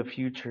help in the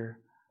future,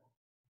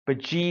 but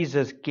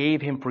Jesus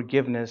gave him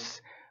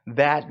forgiveness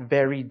that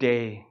very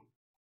day.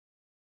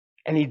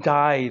 And he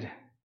died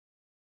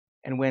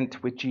and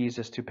went with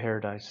Jesus to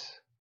paradise.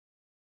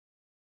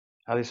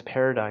 Now, this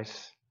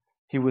paradise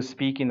he was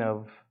speaking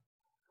of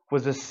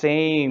was the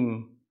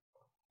same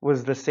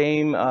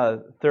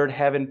third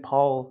heaven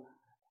Paul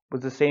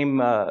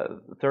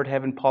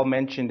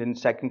mentioned in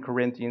 2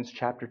 Corinthians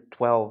chapter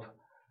 12,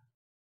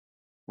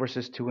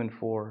 verses 2 and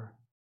 4.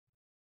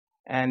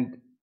 And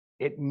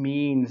it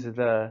means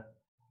the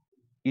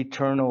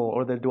eternal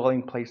or the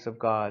dwelling place of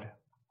God.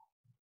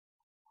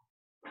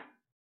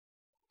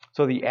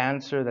 So the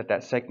answer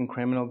that second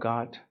criminal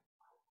got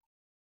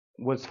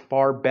was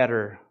far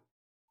better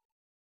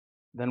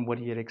than what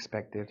he had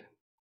expected.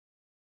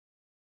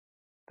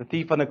 The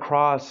thief on the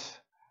cross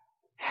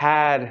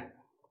had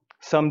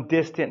some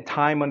distant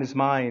time on his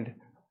mind.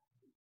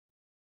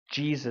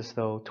 Jesus,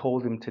 though,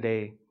 told him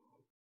today.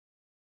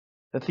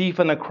 The thief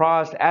on the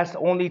cross asked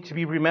only to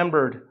be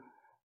remembered.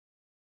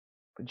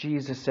 But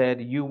Jesus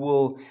said, "You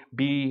will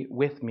be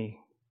with me."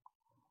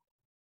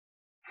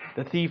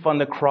 The thief on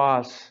the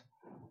cross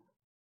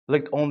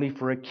looked only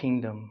for a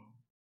kingdom.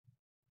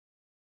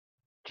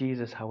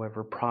 Jesus,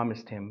 however,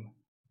 promised him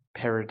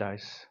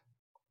paradise.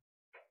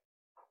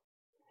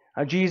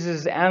 Now,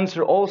 Jesus'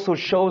 answer also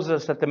shows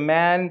us that the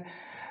man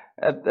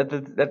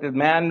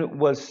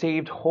was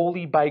saved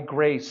wholly by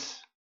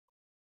grace.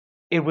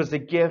 It was a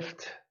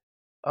gift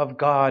of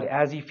God,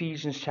 as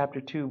Ephesians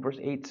chapter 2, verse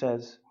 8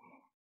 says.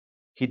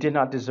 He did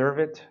not deserve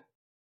it,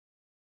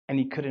 and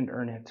he couldn't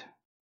earn it.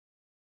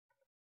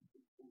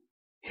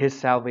 His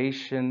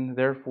salvation,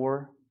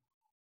 therefore,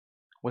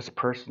 was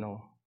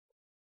personal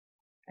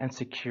and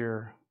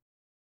secure,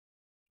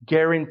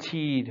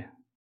 guaranteed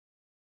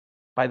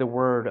by the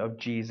word of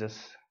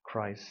Jesus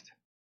Christ.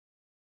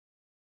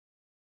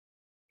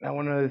 Now,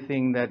 one other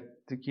thing that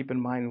to keep in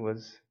mind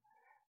was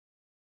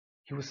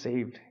he was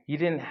saved. He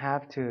didn't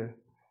have to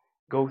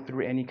go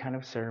through any kind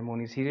of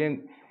ceremonies. He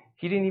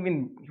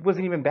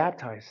wasn't even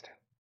baptized.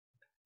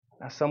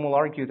 Now, some will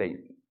argue that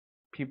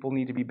people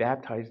need to be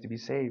baptized to be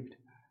saved.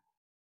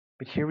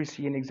 But here we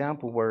see an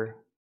example where,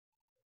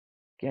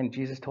 again,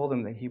 Jesus told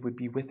him that he would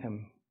be with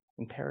him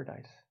in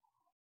paradise.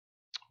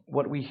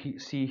 What we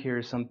see here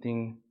is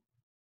something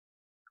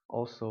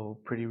also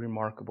pretty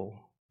remarkable.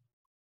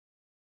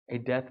 A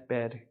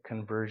deathbed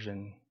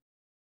conversion.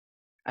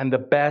 And the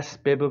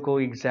best biblical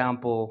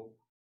example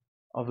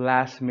of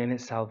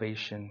last-minute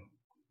salvation.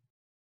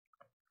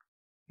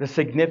 The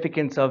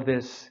significance of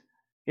this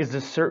is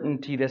the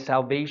certainty that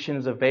salvation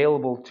is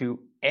available to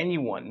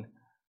anyone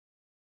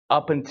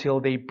up until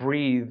they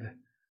breathe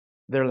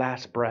their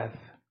last breath.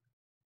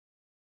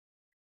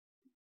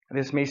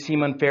 This may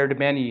seem unfair to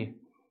many,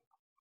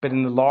 but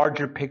in the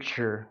larger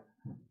picture,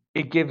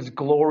 it gives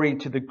glory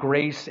to the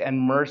grace and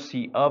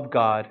mercy of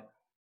God,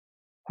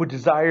 who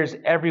desires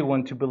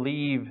everyone to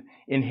believe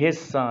in His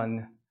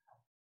Son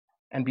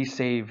and be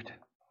saved.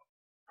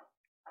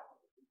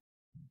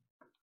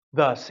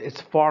 Thus,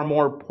 it's far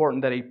more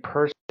important that a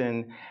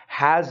person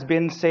has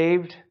been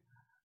saved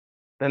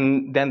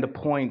than the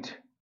point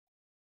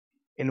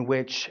in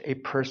which a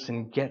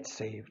person gets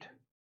saved.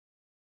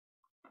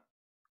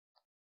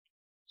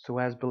 So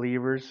as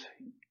believers,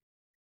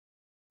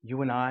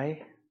 you and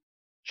I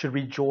should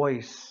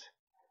rejoice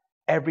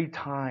every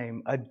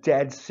time a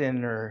dead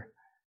sinner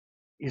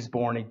is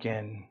born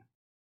again,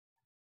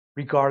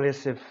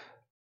 regardless if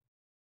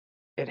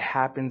it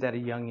happens at a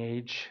young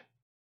age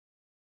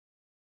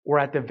or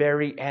at the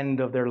very end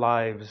of their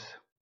lives.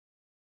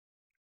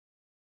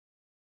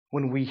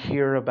 When we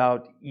hear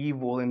about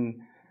evil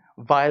and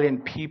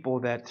violent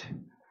people that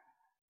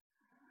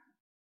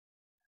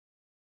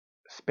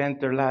spent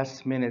their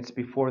last minutes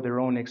before their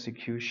own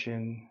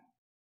execution,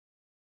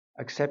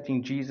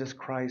 accepting Jesus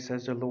Christ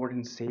as their Lord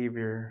and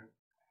Savior,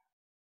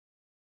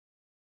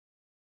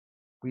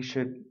 we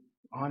should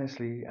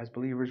honestly, as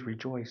believers,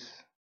 rejoice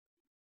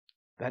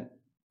that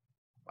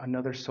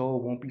another soul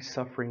won't be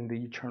suffering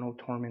the eternal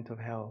torment of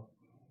hell.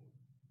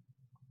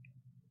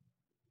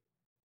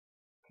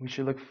 We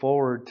should look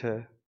forward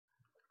to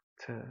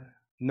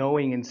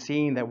knowing and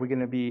seeing that we're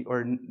going to be,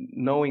 or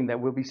knowing that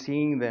we'll be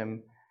seeing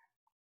them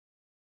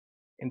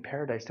in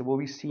paradise, that we'll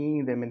be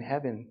seeing them in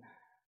heaven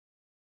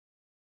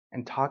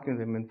and talking to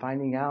them and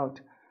finding out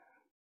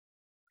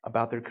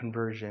about their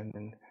conversion.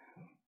 And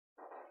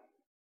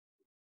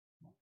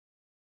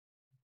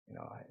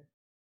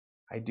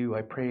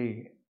I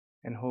pray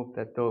and hope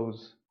that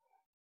those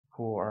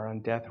who are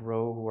on death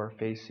row, who are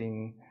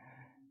facing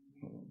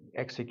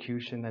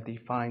execution, that they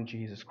find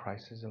Jesus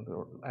Christ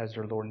as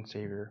their Lord and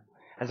Savior.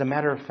 As a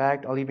matter of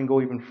fact, I'll even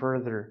go even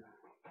further.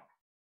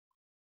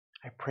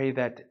 I pray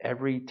that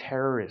every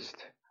terrorist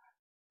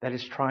that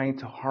is trying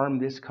to harm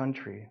this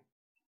country,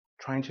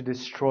 trying to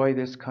destroy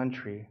this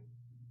country,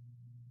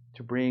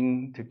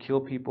 to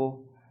kill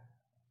people,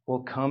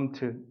 will come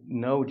to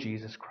know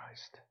Jesus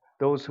Christ.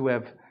 Those who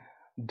have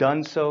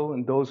done so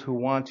and those who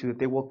want to, that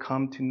they will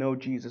come to know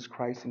Jesus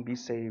Christ and be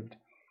saved.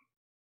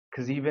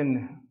 Because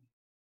even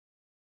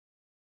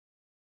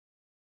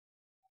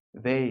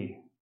they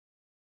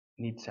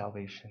need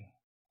salvation.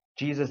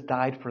 Jesus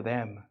died for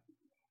them.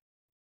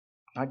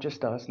 Not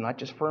just us, not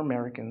just for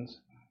Americans,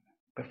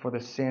 but for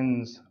the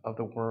sins of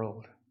the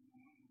world.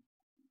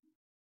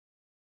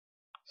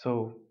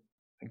 So,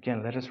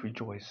 again, let us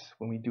rejoice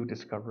when we do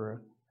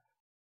discover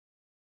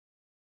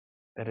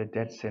that a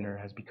dead sinner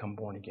has become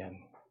born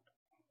again.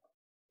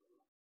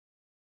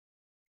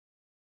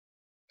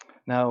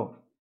 Now,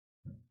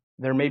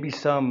 there may be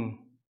some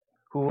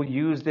who will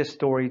use this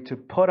story to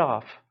put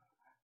off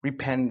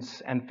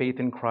repentance and faith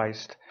in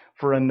Christ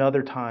for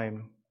another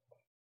time.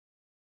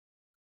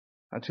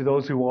 To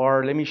those who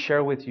are, let me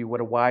share with you what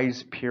a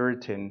wise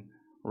Puritan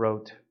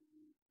wrote.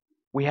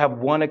 We have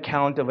one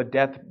account of a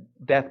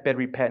deathbed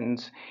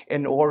repentance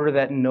in order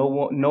that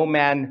no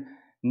man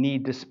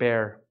need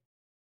despair.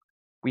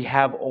 We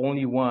have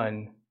only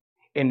one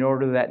in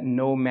order that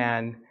no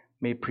man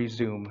may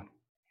presume.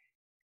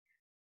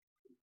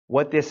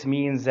 What this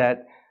means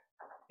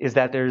is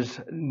that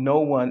no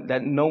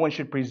one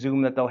should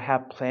presume that they'll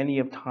have plenty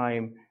of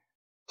time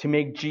to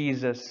make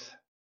Jesus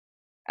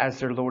as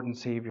their Lord and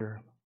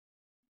Savior.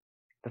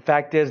 The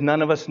fact is,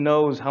 none of us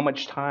knows how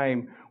much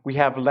time we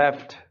have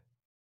left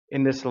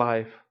in this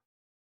life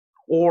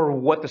or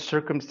what the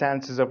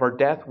circumstances of our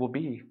death will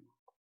be.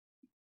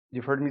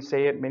 You've heard me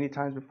say it many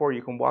times before.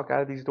 You can walk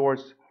out of these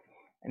doors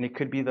and it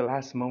could be the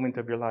last moment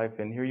of your life.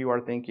 And here you are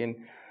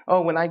thinking,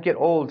 oh, when I get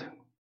old,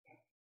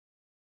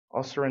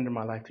 I'll surrender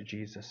my life to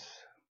Jesus.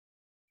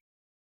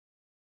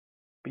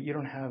 But you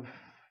don't have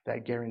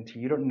that guarantee.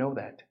 You don't know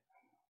that.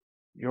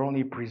 You're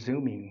only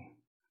presuming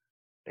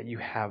that you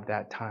have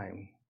that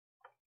time.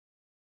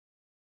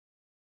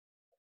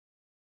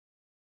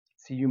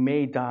 See, you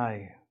may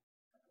die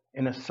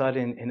in a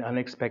sudden and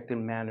unexpected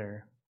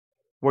manner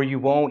where you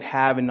won't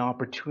have an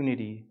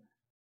opportunity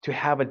to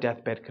have a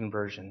deathbed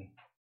conversion.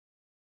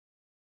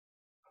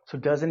 So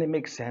doesn't it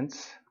make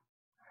sense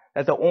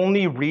that the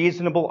only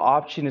reasonable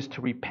option is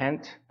to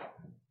repent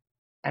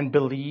and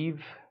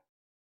believe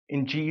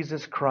in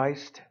Jesus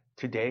Christ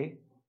today?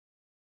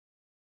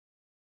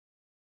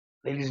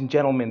 Ladies and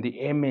gentlemen, the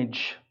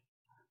image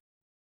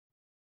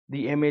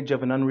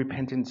of an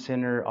unrepentant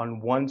sinner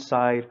on one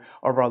side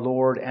of our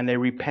Lord and a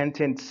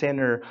repentant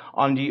sinner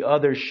on the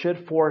other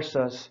should force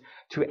us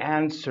to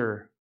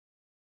answer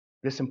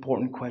this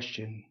important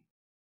question.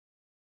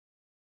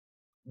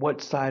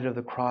 What side of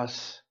the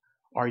cross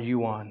are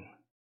you on?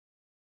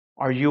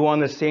 Are you on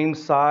the same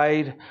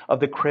side of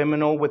the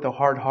criminal with a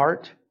hard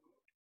heart?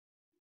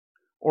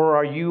 Or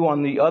are you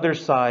on the other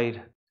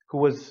side who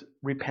was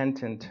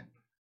repentant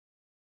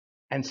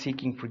and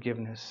seeking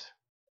forgiveness?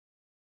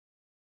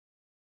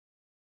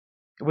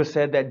 It was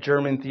said that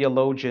German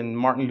theologian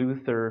Martin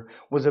Luther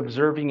was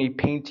observing a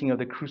painting of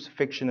the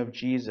crucifixion of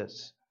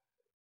Jesus.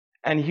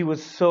 And he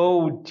was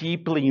so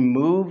deeply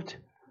moved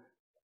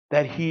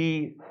that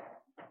he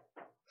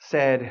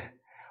said,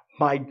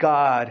 my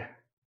God,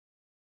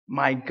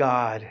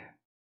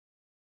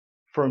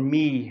 for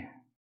me,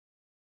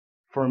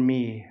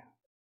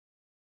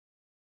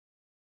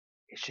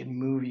 it should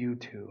move you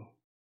to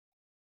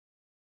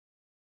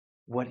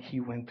what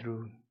he went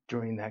through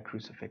during that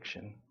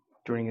crucifixion,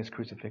 during his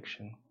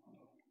crucifixion.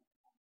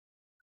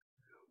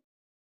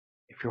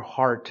 If your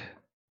heart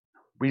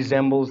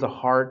resembles the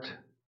heart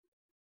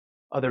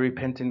of the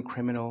repentant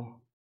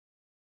criminal,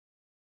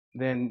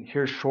 then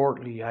here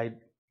shortly I'd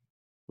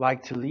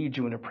like to lead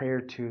you in a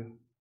prayer to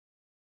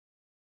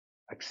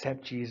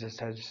accept Jesus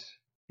as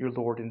your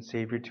Lord and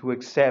Savior, to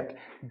accept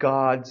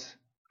God's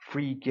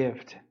free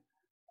gift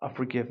of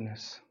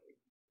forgiveness.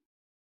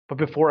 But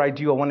before I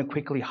do, I want to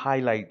quickly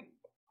highlight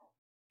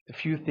a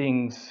few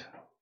things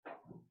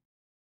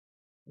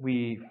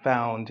we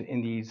found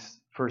in these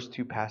first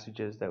two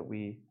passages that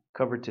we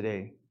covered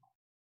today.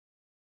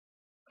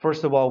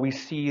 First of all, we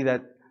see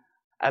that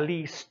at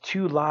least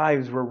 2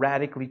 lives were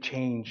radically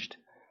changed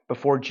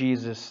before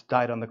Jesus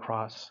died on the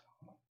cross.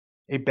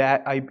 A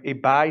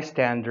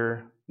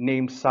bystander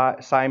named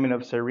Simon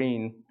of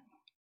Cyrene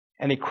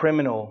and a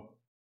criminal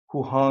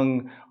who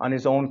hung on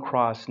his own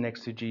cross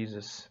next to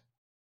Jesus.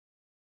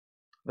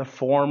 The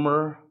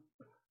former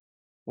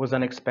was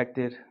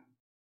unexpected,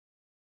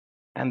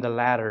 and the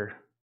latter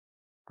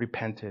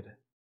repented.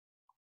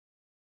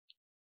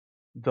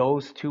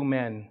 Those 2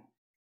 men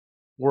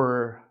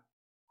were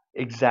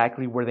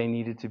exactly where they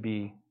needed to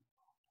be.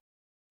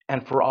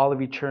 And for all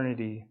of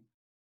eternity,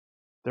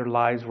 their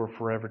lives were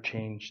forever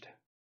changed.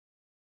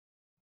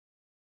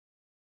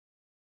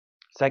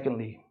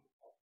 Secondly,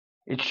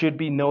 it should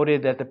be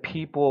noted that the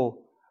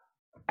people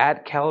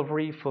at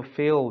Calvary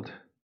fulfilled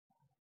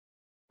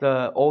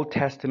the Old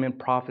Testament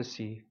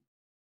prophecy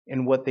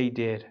in what they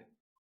did.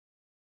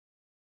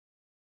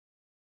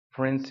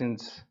 For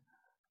instance,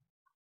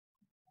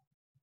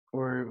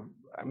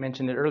 I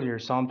mentioned it earlier,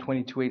 Psalm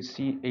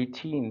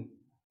 22:18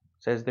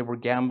 says they were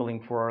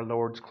gambling for our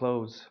Lord's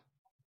clothes.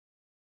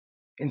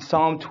 In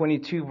Psalm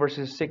 22,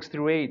 verses 6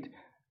 through 8,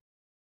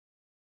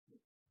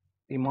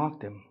 they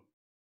mocked him.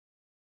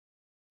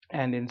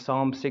 And in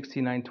Psalm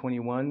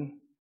 69:21,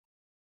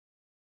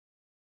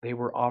 they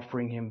were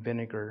offering him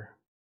vinegar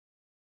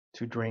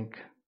to drink.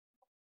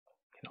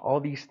 And all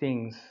these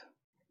things,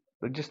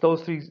 but just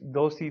those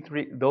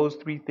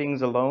three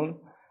things alone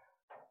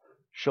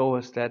show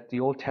us that the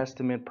Old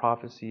Testament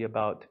prophecy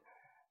about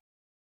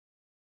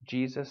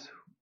Jesus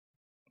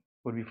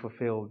would be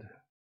fulfilled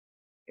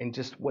in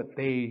just what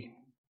they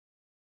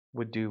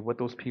would do, what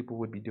those people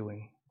would be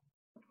doing.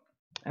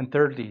 And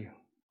thirdly,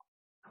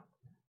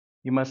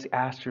 you must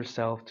ask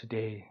yourself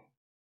today,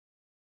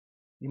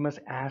 you must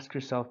ask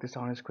yourself this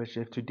honest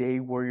question: if today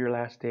were your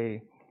last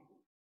day,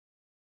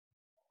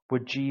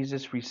 would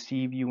Jesus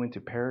receive you into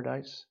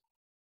paradise?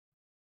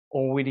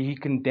 Or would he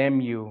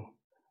condemn you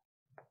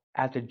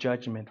at the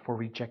judgment for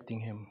rejecting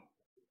him?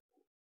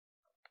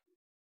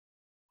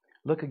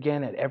 Look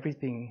again at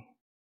everything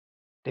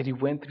that he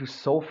went through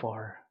so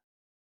far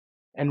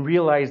and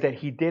realize that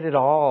he did it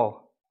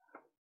all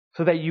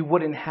so that you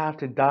wouldn't have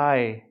to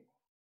die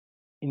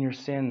in your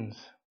sins.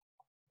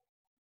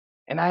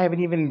 And I haven't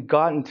even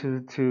gotten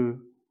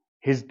to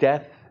his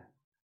death,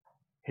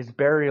 his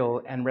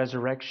burial, and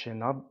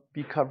resurrection. I'll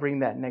be covering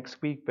that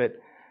next week, but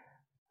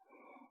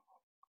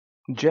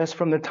just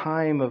from the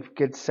time of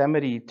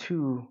Gethsemane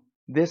to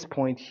this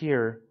point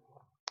here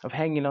of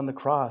hanging on the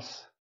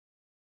cross,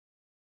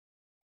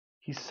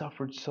 he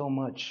suffered so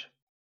much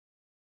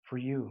for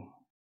you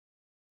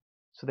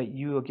so that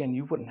you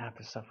wouldn't have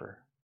to suffer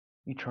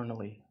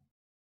eternally,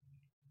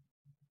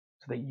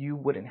 so that you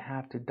wouldn't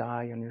have to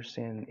die in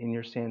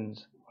your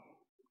sins.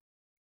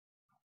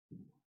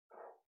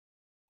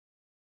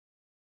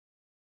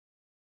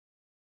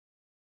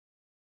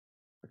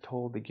 We're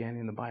told again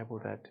in the Bible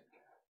that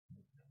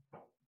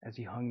as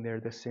he hung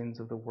there, the sins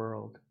of the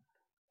world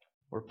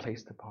were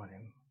placed upon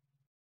him.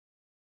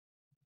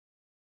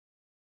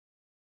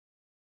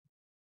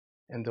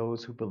 And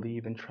those who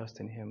believe and trust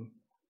in him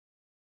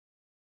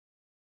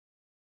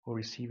will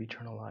receive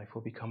eternal life,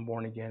 will become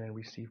born again and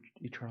receive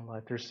eternal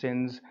life. Their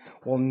sins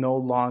will no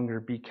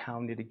longer be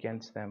counted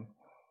against them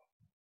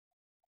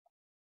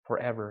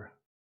forever.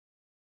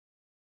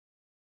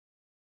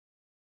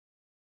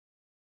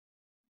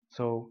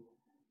 So,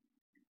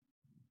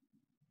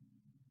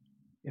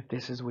 if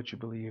this is what you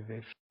believe,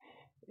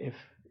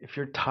 if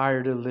you're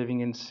tired of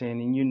living in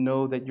sin and you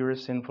know that you're a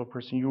sinful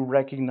person, you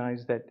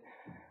recognize that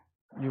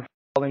you've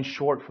fallen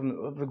short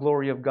from the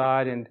glory of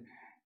God and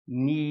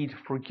need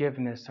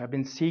forgiveness. I've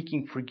been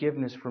seeking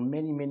forgiveness for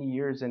many, many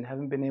years and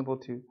haven't been able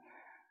to.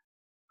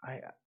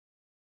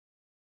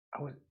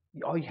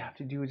 All you have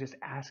to do is just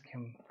ask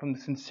Him from the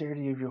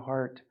sincerity of your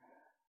heart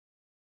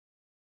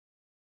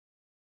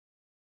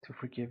to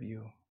forgive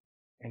you,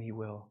 and He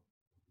will.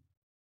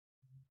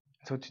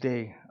 So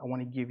today, I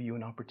want to give you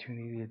an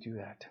opportunity to do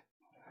that.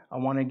 I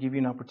want to give you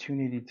an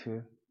opportunity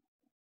to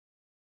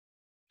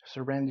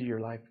surrender your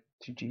life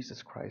to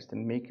Jesus Christ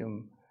and make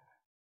Him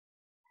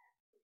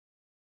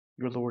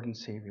your Lord and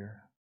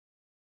Savior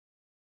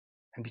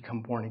and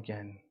become born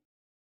again.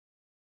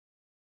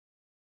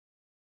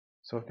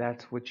 So if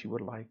that's what you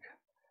would like,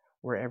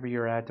 wherever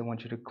you're at, I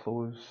want you to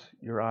close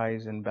your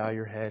eyes and bow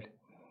your head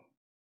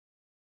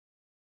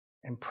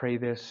and pray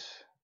this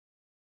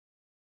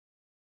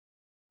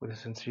with a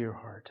sincere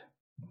heart.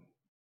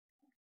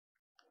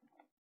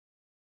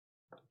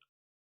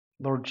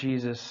 Lord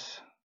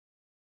Jesus,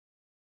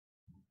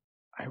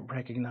 I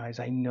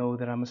know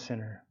that I'm a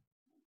sinner.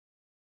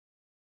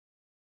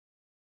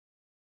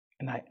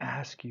 And I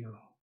ask you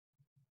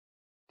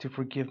to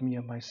forgive me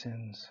of my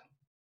sins.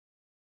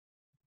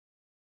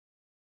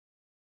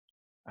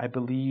 I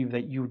believe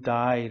that you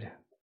died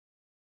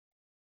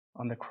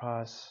on the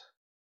cross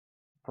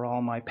for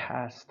all my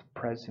past,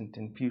 present,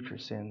 and future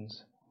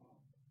sins.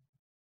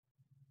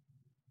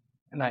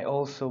 And I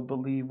also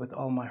believe with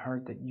all my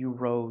heart that you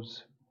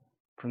rose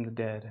from the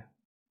dead.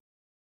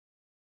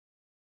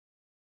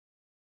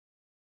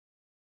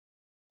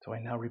 So I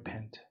now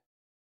repent.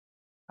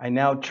 I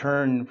now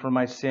turn from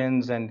my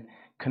sins and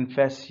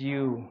confess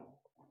you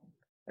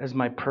as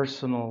my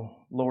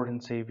personal Lord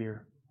and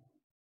Savior.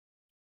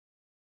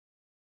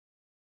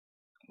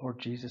 Lord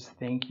Jesus,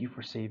 thank you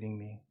for saving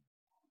me.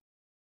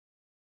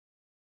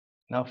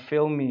 Now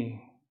fill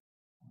me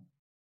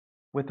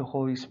with the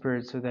Holy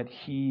Spirit so that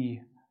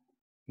He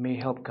may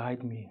help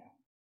guide me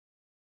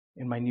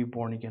in my new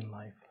born again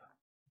life.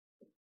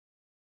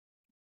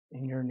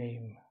 In your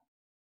name,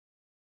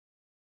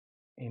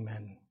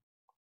 amen.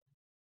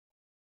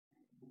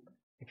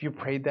 If you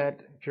prayed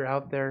that, if you're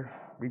out there,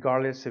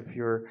 regardless if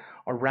you're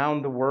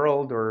around the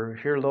world or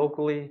here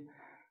locally,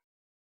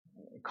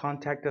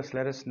 contact us,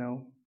 let us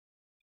know.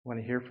 We want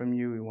to hear from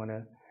you. We want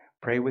to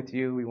pray with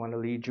you. We want to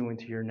lead you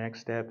into your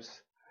next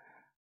steps.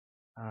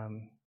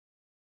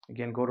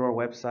 Again, go to our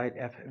website,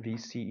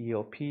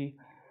 FVCELP,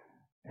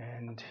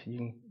 and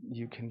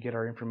you can get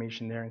our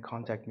information there and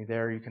contact me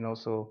there. You can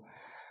also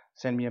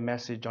send me a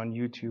message on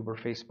YouTube or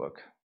Facebook,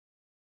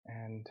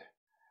 and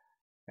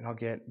I'll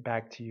get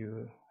back to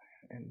you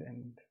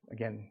and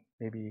again,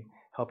 maybe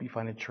help you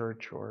find a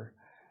church or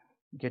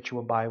get you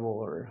a Bible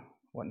or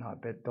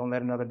whatnot. But don't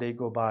let another day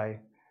go by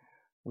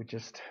with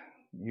just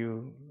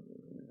you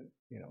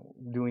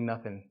doing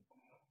nothing.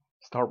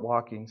 Start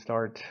walking,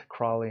 start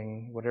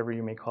crawling, whatever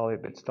you may call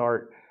it, but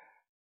start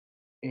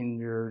in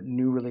your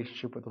new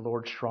relationship with the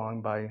Lord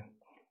strong by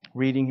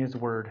reading His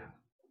Word,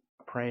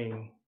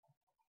 praying,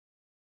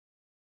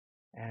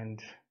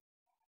 and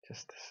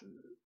just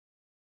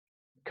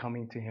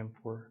coming to Him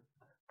for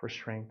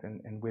strength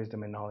and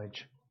wisdom and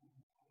knowledge.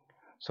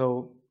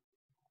 So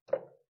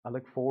I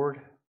look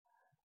forward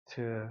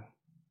to,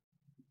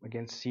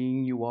 again,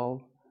 seeing you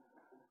all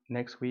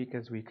next week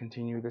as we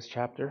continue this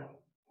chapter.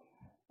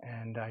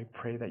 And I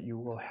pray that you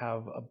will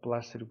have a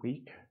blessed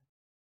week.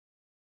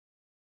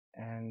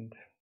 And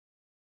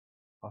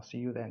I'll see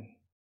you then.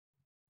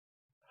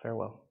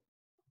 Farewell.